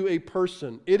devotion to a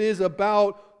person. It is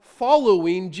about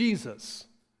following Jesus.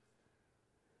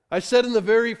 I said in the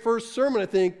very first sermon, I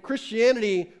think,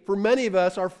 Christianity for many of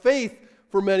us, our faith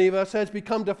for many of us, has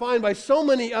become defined by so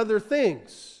many other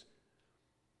things.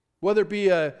 Whether it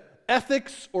be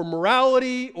ethics or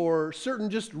morality or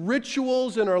certain just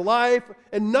rituals in our life,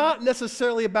 and not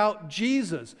necessarily about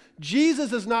Jesus.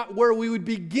 Jesus is not where we would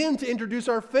begin to introduce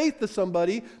our faith to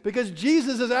somebody, because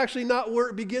Jesus is actually not where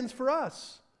it begins for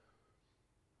us.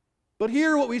 But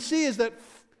here what we see is that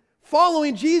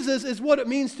following Jesus is what it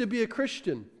means to be a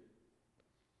Christian.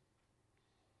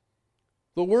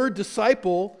 The word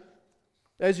disciple,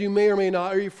 as you may or may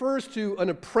not, refers to an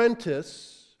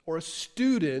apprentice or a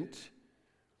student,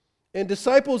 and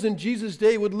disciples in Jesus'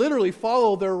 day would literally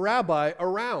follow their rabbi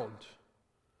around.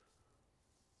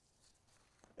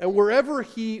 And wherever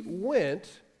he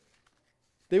went,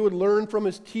 they would learn from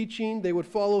his teaching, they would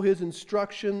follow his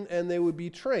instruction, and they would be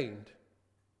trained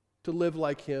to live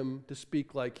like him, to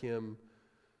speak like him,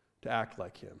 to act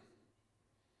like him.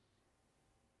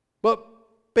 But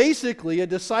basically, a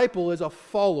disciple is a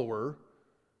follower,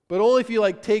 but only if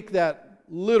you take that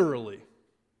literally.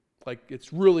 Like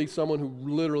it's really someone who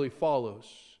literally follows.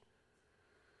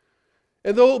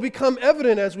 And though it will become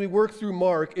evident as we work through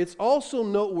Mark, it's also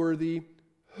noteworthy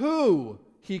who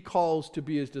he calls to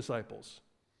be his disciples.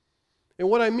 And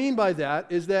what I mean by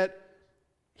that is that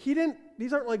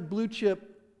these aren't like blue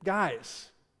chip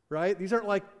guys, right? These aren't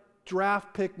like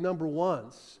draft pick number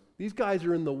ones. These guys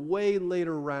are in the way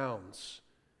later rounds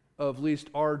of at least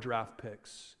our draft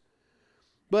picks.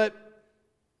 But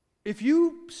if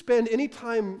you spend any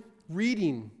time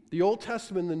reading the Old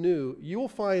Testament and the New, you will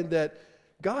find that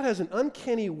God has an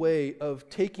uncanny way of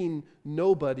taking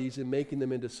nobodies and making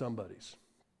them into somebodies.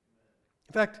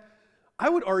 In fact, I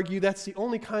would argue that's the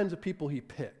only kinds of people he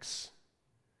picks.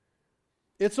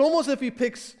 It's almost as if he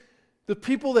picks the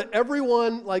people that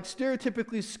everyone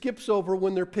stereotypically skips over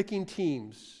when they're picking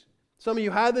teams. Some of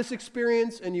you had this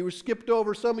experience and you were skipped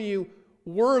over. Some of you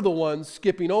were the ones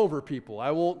skipping over people. I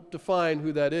won't define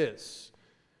who that is.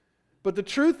 But the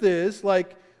truth is,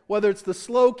 whether it's the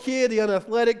slow kid, the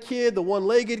unathletic kid, the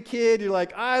one-legged kid, you're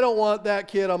like, I don't want that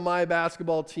kid on my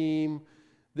basketball team.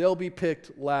 They'll be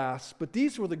picked last. But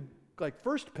these were the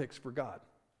first picks for God.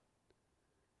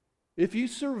 If you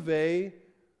survey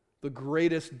the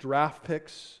greatest draft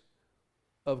picks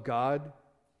of God,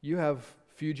 you have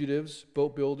fugitives,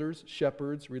 boat builders,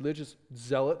 shepherds, religious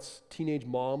zealots, teenage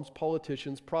moms,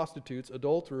 politicians, prostitutes,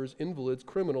 adulterers, invalids,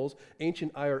 criminals,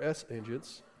 ancient IRS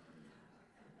agents,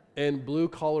 and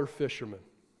blue-collar fishermen.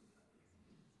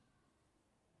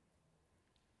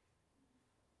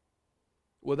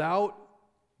 Without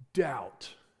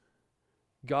doubt,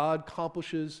 God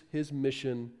accomplishes his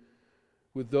mission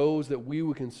with those that we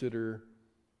would consider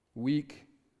weak,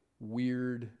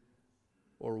 weird,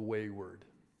 or wayward.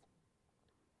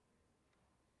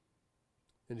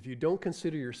 And if you don't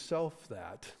consider yourself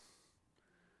that,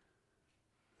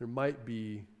 there might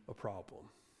be a problem.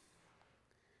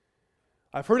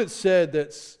 I've heard it said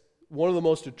that one of the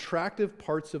most attractive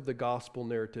parts of the gospel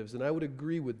narratives, and I would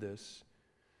agree with this,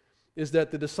 is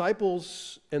that the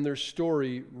disciples and their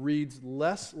story reads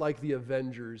less like the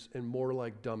Avengers and more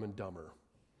like Dumb and Dumber.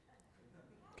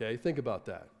 Okay, think about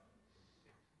that.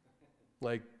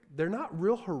 They're not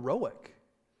real heroic.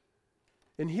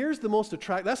 And here's the most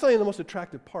attractive, that's not even the most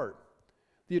attractive part.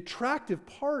 The attractive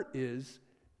part is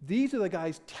these are the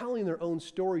guys telling their own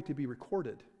story to be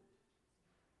recorded.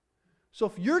 So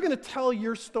if you're going to tell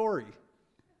your story,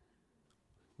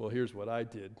 well, here's what I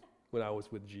did when I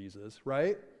was with Jesus,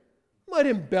 right? Might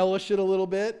embellish it a little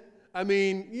bit. I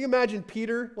mean, you imagine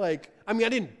Peter, I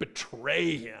didn't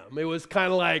betray him. It was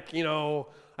kind of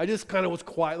I just kind of was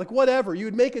quiet. Whatever. You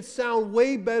would make it sound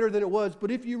way better than it was,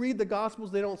 but if you read the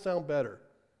Gospels, they don't sound better.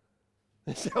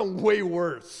 They sound way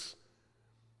worse.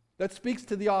 That speaks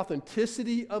to the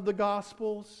authenticity of the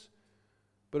Gospels,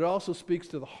 but it also speaks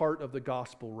to the heart of the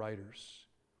Gospel writers.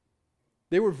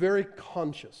 They were very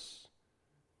conscious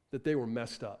that they were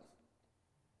messed up.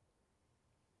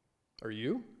 Are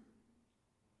you?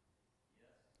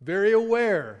 Very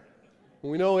aware.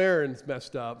 We know Aaron's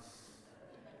messed up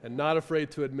and not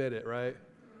afraid to admit it, right?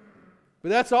 But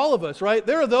that's all of us, right?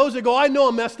 There are those that go, I know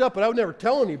I'm messed up, but I would never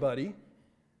tell anybody.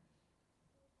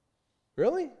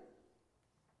 Really?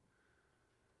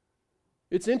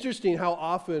 It's interesting how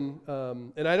often,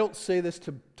 and I don't say this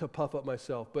to puff up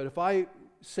myself, but if I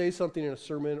say something in a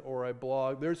sermon or I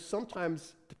blog, there's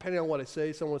sometimes, depending on what I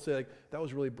say, someone will say, that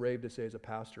was really brave to say as a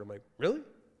pastor. I'm like, really?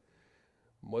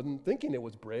 Wasn't thinking it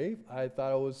was brave. I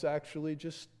thought I was actually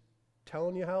just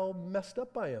telling you how messed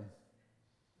up I am.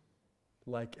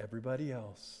 Like everybody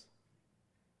else.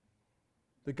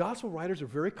 The gospel writers are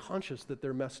very conscious that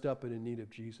they're messed up and in need of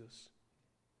Jesus.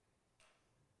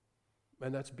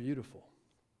 And that's beautiful.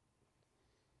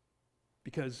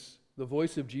 Because the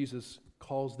voice of Jesus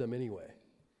calls them anyway.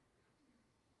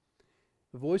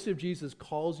 The voice of Jesus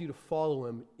calls you to follow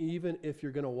him even if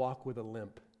you're going to walk with a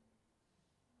limp.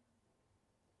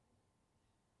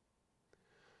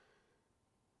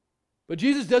 But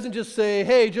Jesus doesn't just say,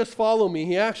 hey, just follow me.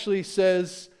 He actually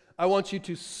says, I want you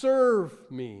to serve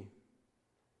me.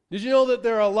 Did you know that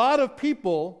there are a lot of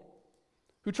people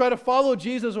who try to follow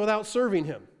Jesus without serving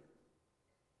him?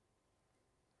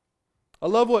 I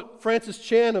love what Francis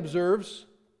Chan observes.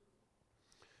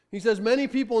 He says, many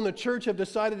people in the church have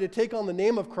decided to take on the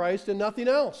name of Christ and nothing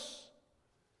else.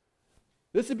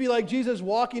 This would be like Jesus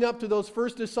walking up to those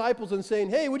first disciples and saying,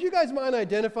 hey, would you guys mind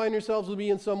identifying yourselves with me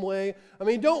in some way? I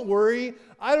mean, don't worry.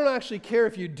 I don't actually care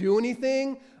if you do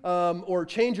anything or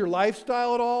change your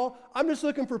lifestyle at all. I'm just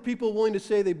looking for people willing to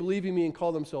say they believe in me and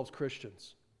call themselves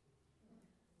Christians.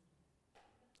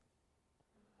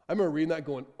 I remember reading that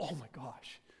going, oh my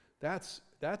gosh, that's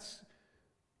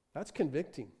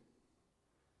convicting.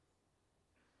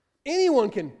 Anyone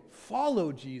can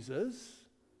follow Jesus.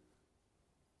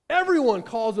 Everyone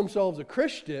calls themselves a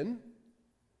Christian.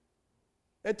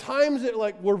 At times,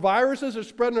 where viruses are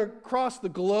spreading across the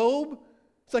globe,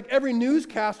 it's like every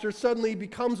newscaster suddenly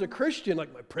becomes a Christian.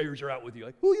 Like, my prayers are out with you.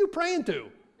 Like, who are you praying to?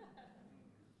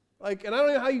 And I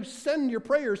don't know how you send your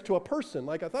prayers to a person.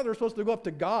 I thought they were supposed to go up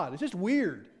to God. It's just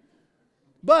weird.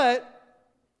 But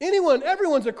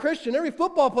everyone's a Christian. Every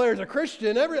football player is a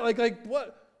Christian.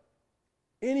 What?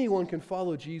 Anyone can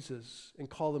follow Jesus and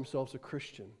call themselves a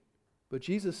Christian. But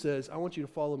Jesus says, I want you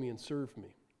to follow me and serve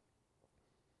me.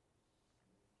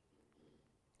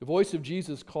 The voice of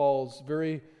Jesus calls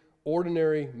very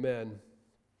ordinary men.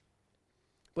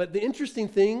 But the interesting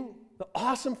thing, the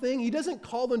awesome thing, he doesn't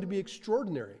call them to be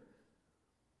extraordinary.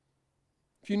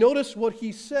 If you notice what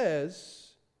he says,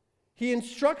 he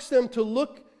instructs them to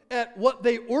look at what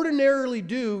they ordinarily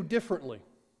do differently.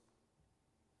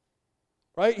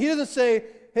 Right? He doesn't say,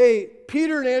 hey,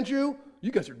 Peter and Andrew,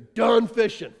 you guys are done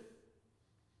fishing.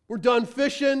 We're done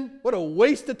fishing. What a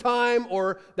waste of time.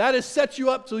 Or that has set you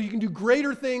up so you can do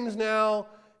greater things now.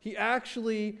 He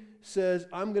actually says,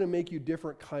 I'm going to make you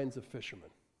different kinds of fishermen.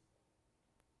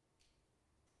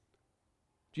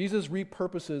 Jesus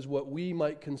repurposes what we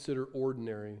might consider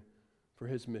ordinary for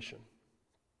his mission.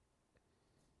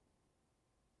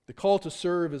 The call to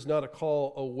serve is not a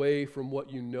call away from what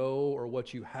you know or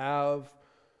what you have,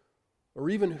 or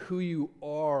even who you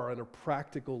are on a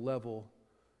practical level,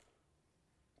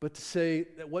 but to say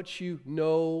that what you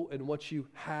know and what you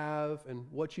have and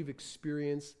what you've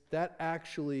experienced, that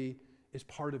actually is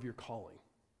part of your calling.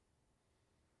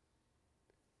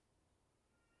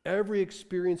 Every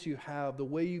experience you have, the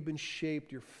way you've been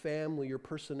shaped, your family, your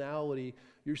personality,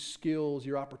 your skills,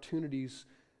 your opportunities,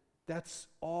 that's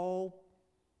all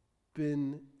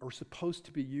been or supposed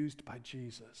to be used by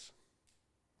Jesus.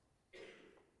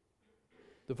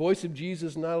 The voice of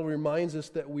Jesus not only reminds us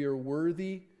that we are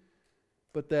worthy,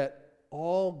 but that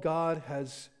all God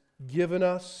has given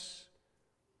us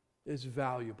is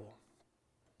valuable.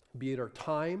 Be it our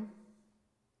time,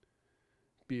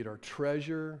 be it our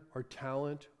treasure, our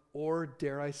talent, or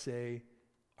dare I say,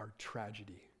 our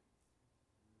tragedy.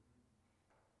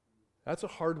 That's a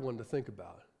hard one to think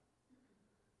about.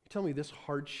 You tell me this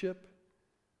hardship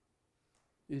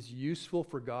is useful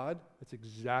for God? That's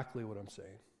exactly what I'm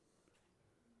saying.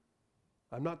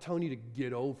 I'm not telling you to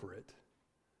get over it.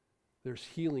 There's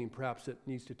healing perhaps that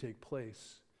needs to take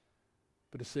place,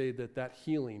 but to say that that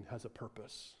healing has a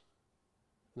purpose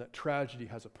and that tragedy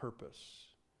has a purpose.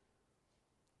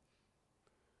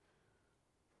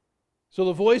 So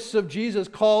the voice of Jesus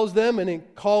calls them, and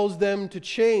it calls them to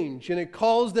change, and it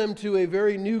calls them to a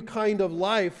very new kind of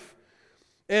life.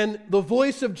 And the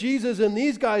voice of Jesus in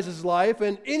these guys' life,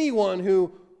 and anyone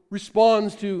who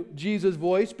responds to Jesus'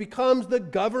 voice, becomes the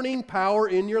governing power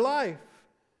in your life.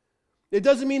 It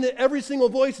doesn't mean that every single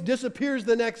voice disappears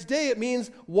the next day. It means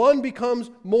one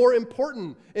becomes more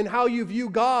important in how you view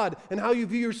God and how you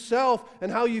view yourself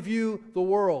and how you view the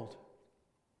world.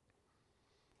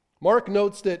 Mark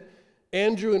notes that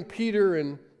Andrew and Peter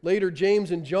and later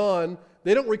James and John,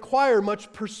 they don't require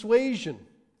much persuasion.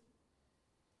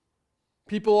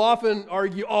 People often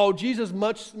argue,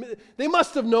 they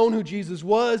must have known who Jesus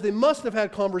was. They must have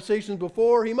had conversations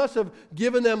before. He must have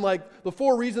given them the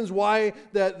 4 reasons why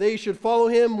that they should follow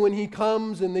him when he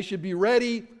comes and they should be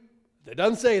ready. It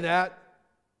doesn't say that.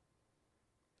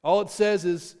 All it says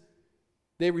is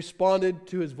they responded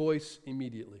to his voice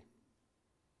immediately.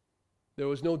 There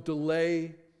was no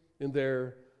delay in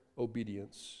their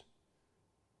obedience.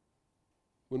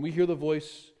 When we hear the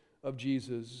voice of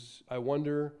Jesus, I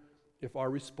wonder if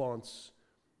our response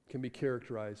can be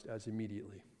characterized as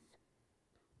immediately.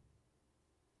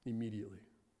 Immediately.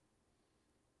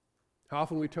 How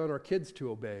often we tell our kids to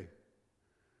obey?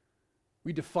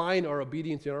 We define our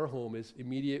obedience in our home as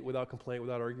immediate, without complaint,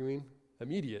 without arguing.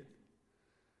 Immediate.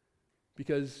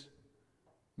 Because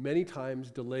many times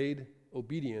delayed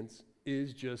obedience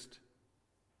is just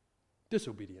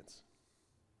disobedience.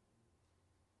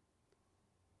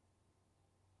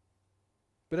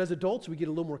 But as adults, we get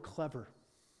a little more clever.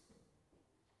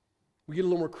 We get a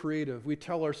little more creative. We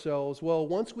tell ourselves, well,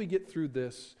 once we get through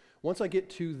this, once I get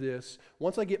to this,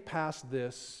 once I get past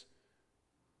this,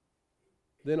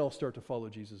 then I'll start to follow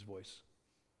Jesus' voice.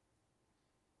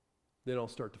 Then I'll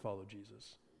start to follow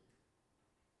Jesus.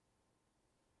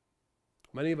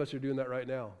 Many of us are doing that right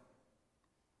now.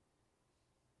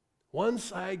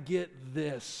 Once I get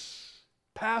this,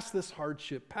 past this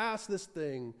hardship, past this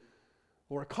thing,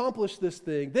 or accomplish this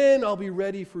thing, then I'll be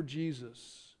ready for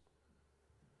Jesus.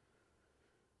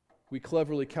 we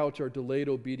cleverly couch our delayed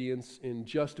obedience in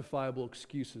justifiable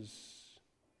excuses.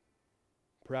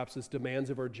 Perhaps it's demands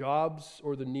of our jobs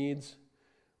or the needs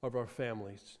of our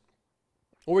families.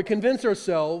 Or we convince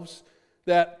ourselves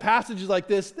that passages like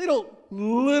this, they don't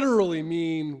literally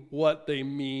mean what they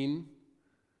mean.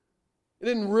 It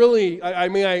didn't really,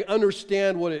 I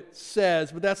understand what it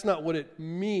says, but that's not what it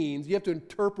means. You have to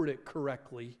interpret it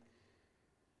correctly.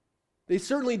 They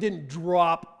certainly didn't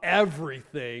drop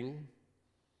everything.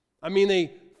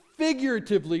 They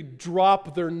figuratively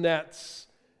dropped their nets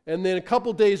and then a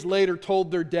couple days later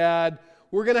told their dad,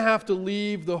 we're going to have to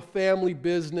leave the family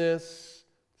business.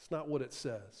 It's not what it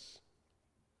says.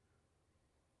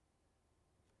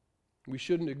 We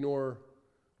shouldn't ignore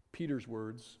Peter's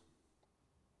words.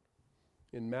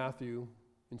 In Matthew,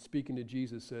 in speaking to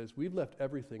Jesus, says, we've left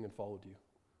everything and followed you.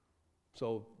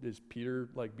 So is Peter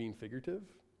being figurative?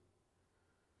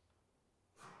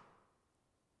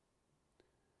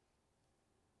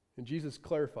 And Jesus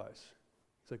clarifies.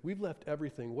 It's like, we've left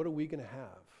everything. What are we going to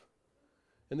have?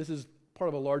 And this is part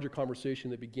of a larger conversation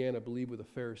that began, I believe, with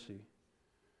a Pharisee.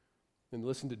 And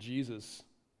listen to Jesus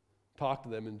talk to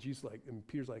them, and and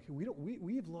Peter's like,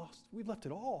 we've left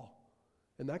it all.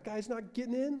 And that guy's not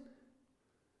getting in?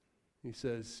 He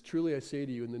says, truly I say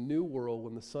to you, in the new world,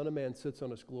 when the Son of Man sits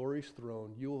on his glorious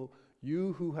throne,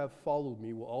 you who have followed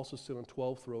me will also sit on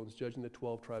 12 thrones, judging the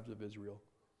 12 tribes of Israel.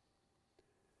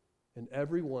 And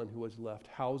everyone who has left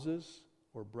houses,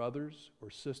 or brothers, or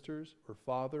sisters, or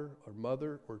father, or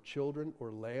mother, or children,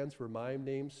 or lands for my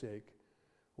name's sake,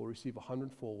 will receive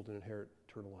 100-fold and inherit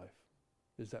eternal life.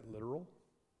 Is that literal?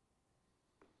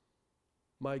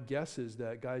 My guess is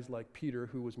that guys like Peter,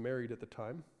 who was married at the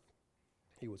time,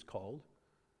 he was called,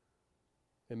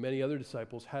 and many other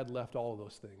disciples had left all of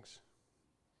those things.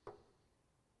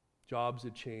 Jobs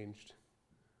had changed.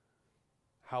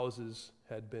 Houses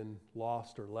had been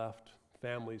lost or left.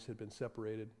 Families had been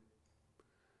separated.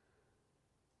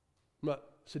 I'm not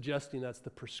suggesting that's the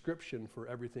prescription for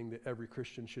everything that every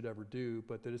Christian should ever do,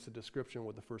 but that it's a description of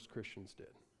what the first Christians did.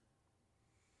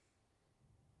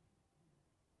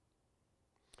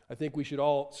 I think we should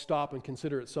all stop and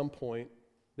consider at some point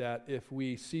that if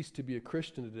we cease to be a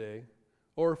Christian today,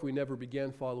 or if we never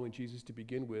began following Jesus to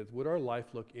begin with, would our life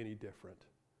look any different?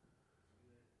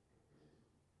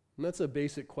 And that's a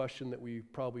basic question that we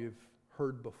probably have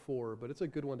heard before, but it's a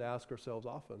good one to ask ourselves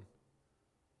often.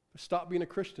 Stop being a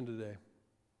Christian today.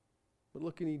 Would it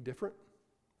look any different?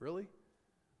 Really?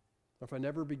 Or if I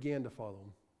never began to follow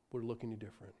him, would it look any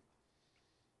different?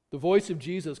 The voice of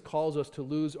Jesus calls us to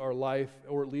lose our life,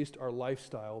 or at least our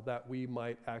lifestyle, that we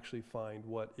might actually find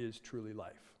what is truly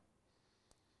life.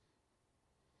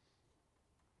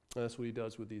 And that's what he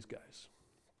does with these guys.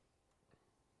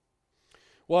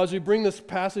 Well, as we bring this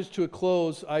passage to a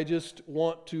close, I just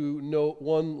want to note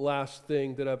one last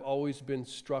thing that I've always been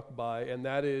struck by, and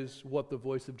that is what the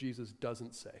voice of Jesus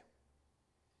doesn't say.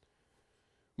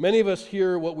 Many of us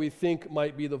hear what we think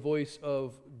might be the voice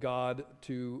of God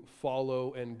to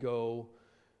follow and go,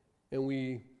 and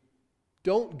we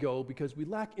don't go because we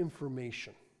lack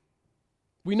information.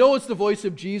 We know it's the voice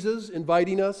of Jesus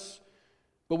inviting us,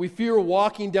 but we fear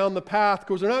walking down the path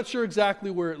because we're not sure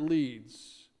exactly where it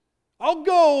leads. I'll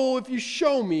go if you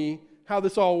show me how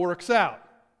this all works out.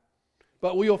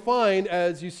 But what you'll find,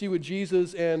 as you see with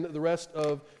Jesus and the rest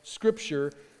of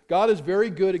Scripture, God is very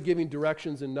good at giving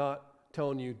directions and not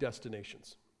telling you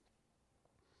destinations.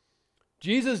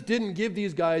 Jesus didn't give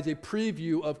these guys a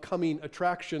preview of coming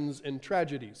attractions and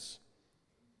tragedies.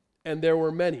 And there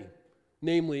were many.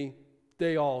 Namely,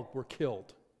 they all were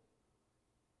killed.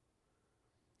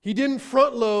 He didn't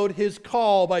front load his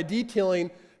call by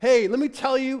detailing, hey, let me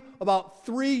tell you about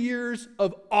 3 years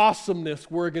of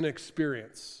awesomeness we're going to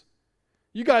experience.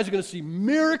 You guys are going to see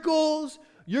miracles.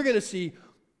 You're going to see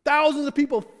thousands of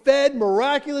people fed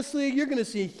miraculously. You're going to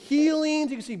see healings.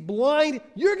 You can see blind.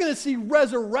 You're going to see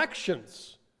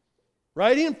resurrections.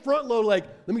 Right? He didn't front load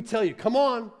let me tell you, come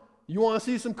on. You want to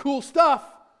see some cool stuff?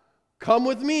 Come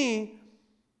with me.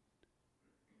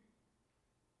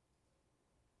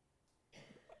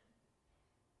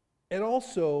 And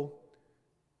also,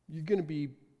 you're going to be,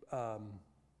 at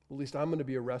least I'm going to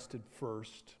be arrested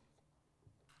first.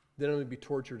 Then I'm going to be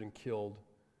tortured and killed.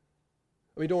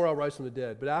 Don't worry, I'll rise from the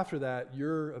dead. But after that,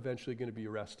 you're eventually going to be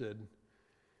arrested.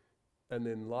 And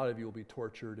then a lot of you will be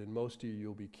tortured, and most of you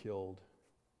will be killed.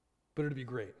 But it'll be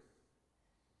great.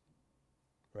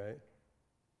 Right?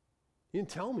 He didn't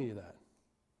tell me that.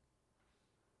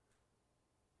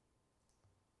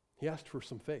 He asked for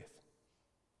some faith.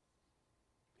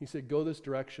 He said, go this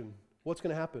direction. What's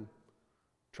going to happen?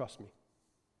 Trust me.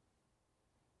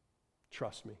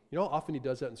 Trust me. You know how often he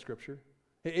does that in Scripture?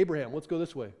 Hey, Abraham, let's go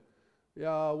this way.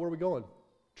 Yeah, where are we going?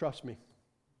 Trust me.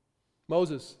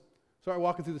 Moses, sorry,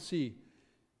 walking through the sea.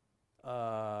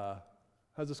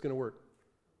 How's this going to work?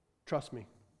 Trust me.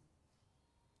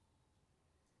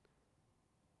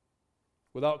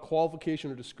 Without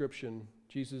qualification or description,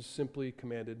 Jesus simply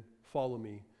commanded, follow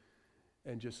me,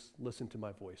 and just listen to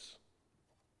my voice.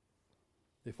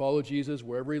 They followed Jesus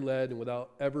wherever he led, and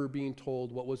without ever being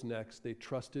told what was next, they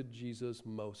trusted Jesus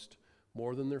most,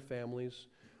 more than their families,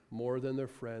 more than their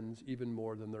friends, even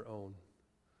more than their own.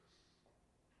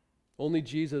 Only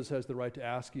Jesus has the right to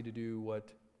ask you to do what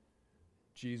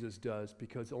Jesus does,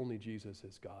 because only Jesus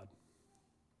is God.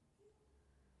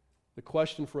 The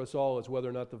question for us all is whether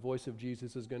or not the voice of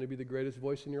Jesus is going to be the greatest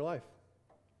voice in your life.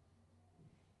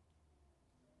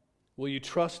 Will you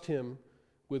trust him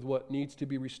with what needs to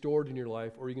be restored in your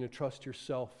life, or are you going to trust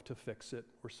yourself to fix it,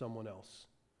 or someone else?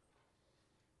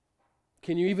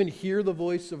 Can you even hear the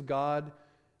voice of God,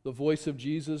 the voice of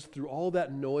Jesus, through all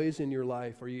that noise in your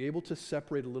life? Are you able to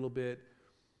separate a little bit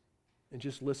and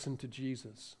just listen to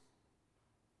Jesus?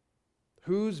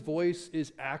 Whose voice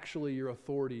is actually your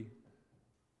authority,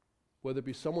 whether it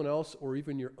be someone else or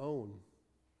even your own?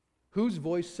 Whose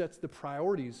voice sets the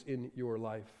priorities in your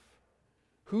life?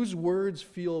 Whose words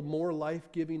feel more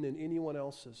life-giving than anyone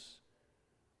else's?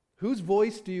 Whose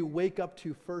voice do you wake up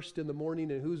to first in the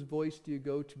morning, and whose voice do you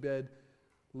go to bed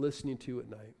listening to at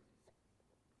night?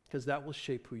 Because that will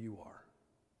shape who you are.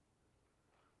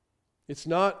 It's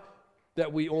not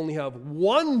that we only have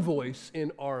one voice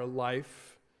in our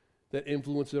life that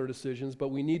influences our decisions, but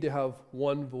we need to have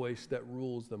one voice that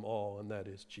rules them all, and that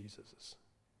is Jesus's.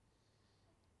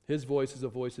 His voice is a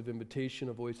voice of invitation,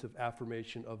 a voice of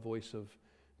affirmation, a voice of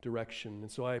direction.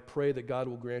 And so I pray that God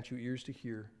will grant you ears to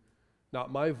hear,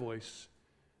 not my voice,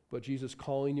 but Jesus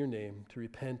calling your name to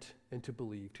repent and to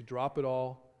believe, to drop it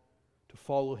all, to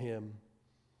follow him,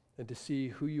 and to see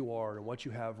who you are and what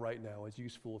you have right now is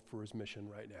useful for his mission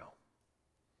right now.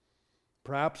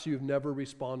 Perhaps you've never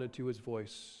responded to his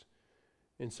voice,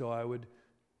 and so I would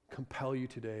compel you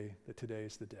today that today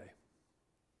is the day.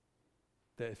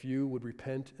 That if you would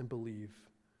repent and believe,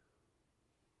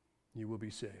 you will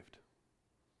be saved.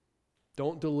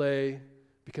 Don't delay,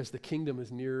 because the kingdom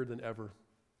is nearer than ever.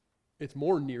 It's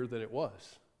more near than it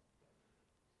was.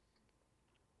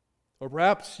 Or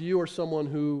perhaps you are someone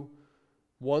who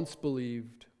once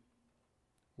believed,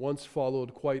 once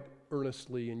followed quite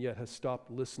earnestly, and yet has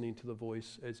stopped listening to the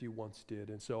voice as you once did.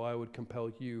 And so I would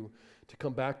compel you to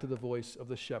come back to the voice of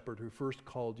the shepherd who first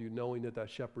called you, knowing that that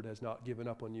shepherd has not given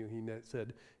up on you. He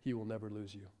said he will never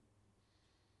lose you.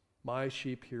 My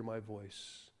sheep hear my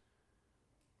voice.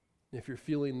 If you're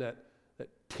feeling that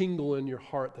tingle in your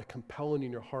heart, that compelling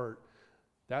in your heart,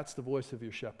 that's the voice of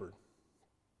your shepherd.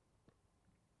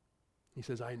 He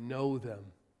says, I know them,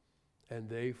 and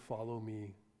they follow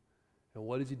me. And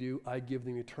what does he do? I give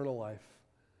them eternal life,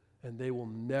 and they will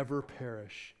never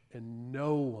perish, and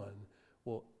no one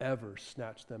will ever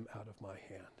snatch them out of my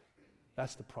hand.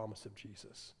 That's the promise of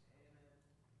Jesus.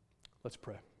 Let's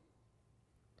pray.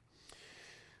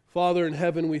 Father in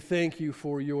heaven, we thank you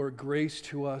for your grace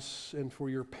to us and for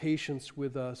your patience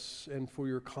with us and for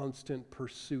your constant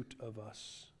pursuit of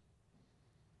us.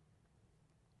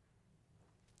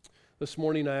 This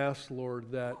morning I ask,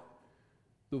 Lord, that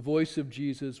the voice of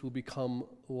Jesus will become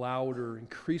louder,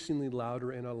 increasingly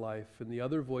louder in our life, and the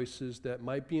other voices that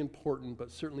might be important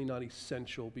but certainly not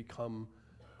essential become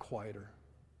quieter.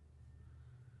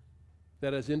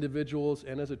 That as individuals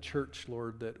and as a church,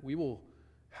 Lord, that we will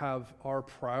have our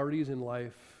priorities in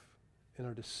life and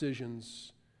our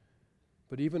decisions,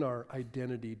 but even our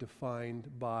identity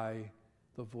defined by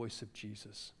the voice of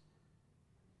Jesus.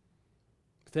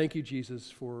 Thank you, Jesus,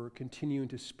 for continuing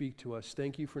to speak to us.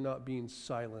 Thank you for not being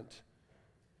silent.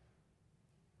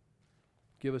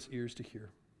 Give us ears to hear.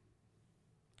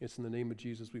 It's in the name of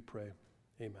Jesus we pray.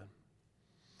 Amen.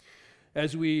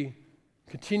 As we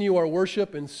continue our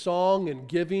worship and song and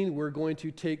giving, we're going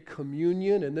to take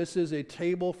communion, and this is a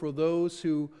table for those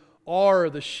who are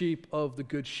the sheep of the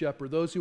Good Shepherd, those who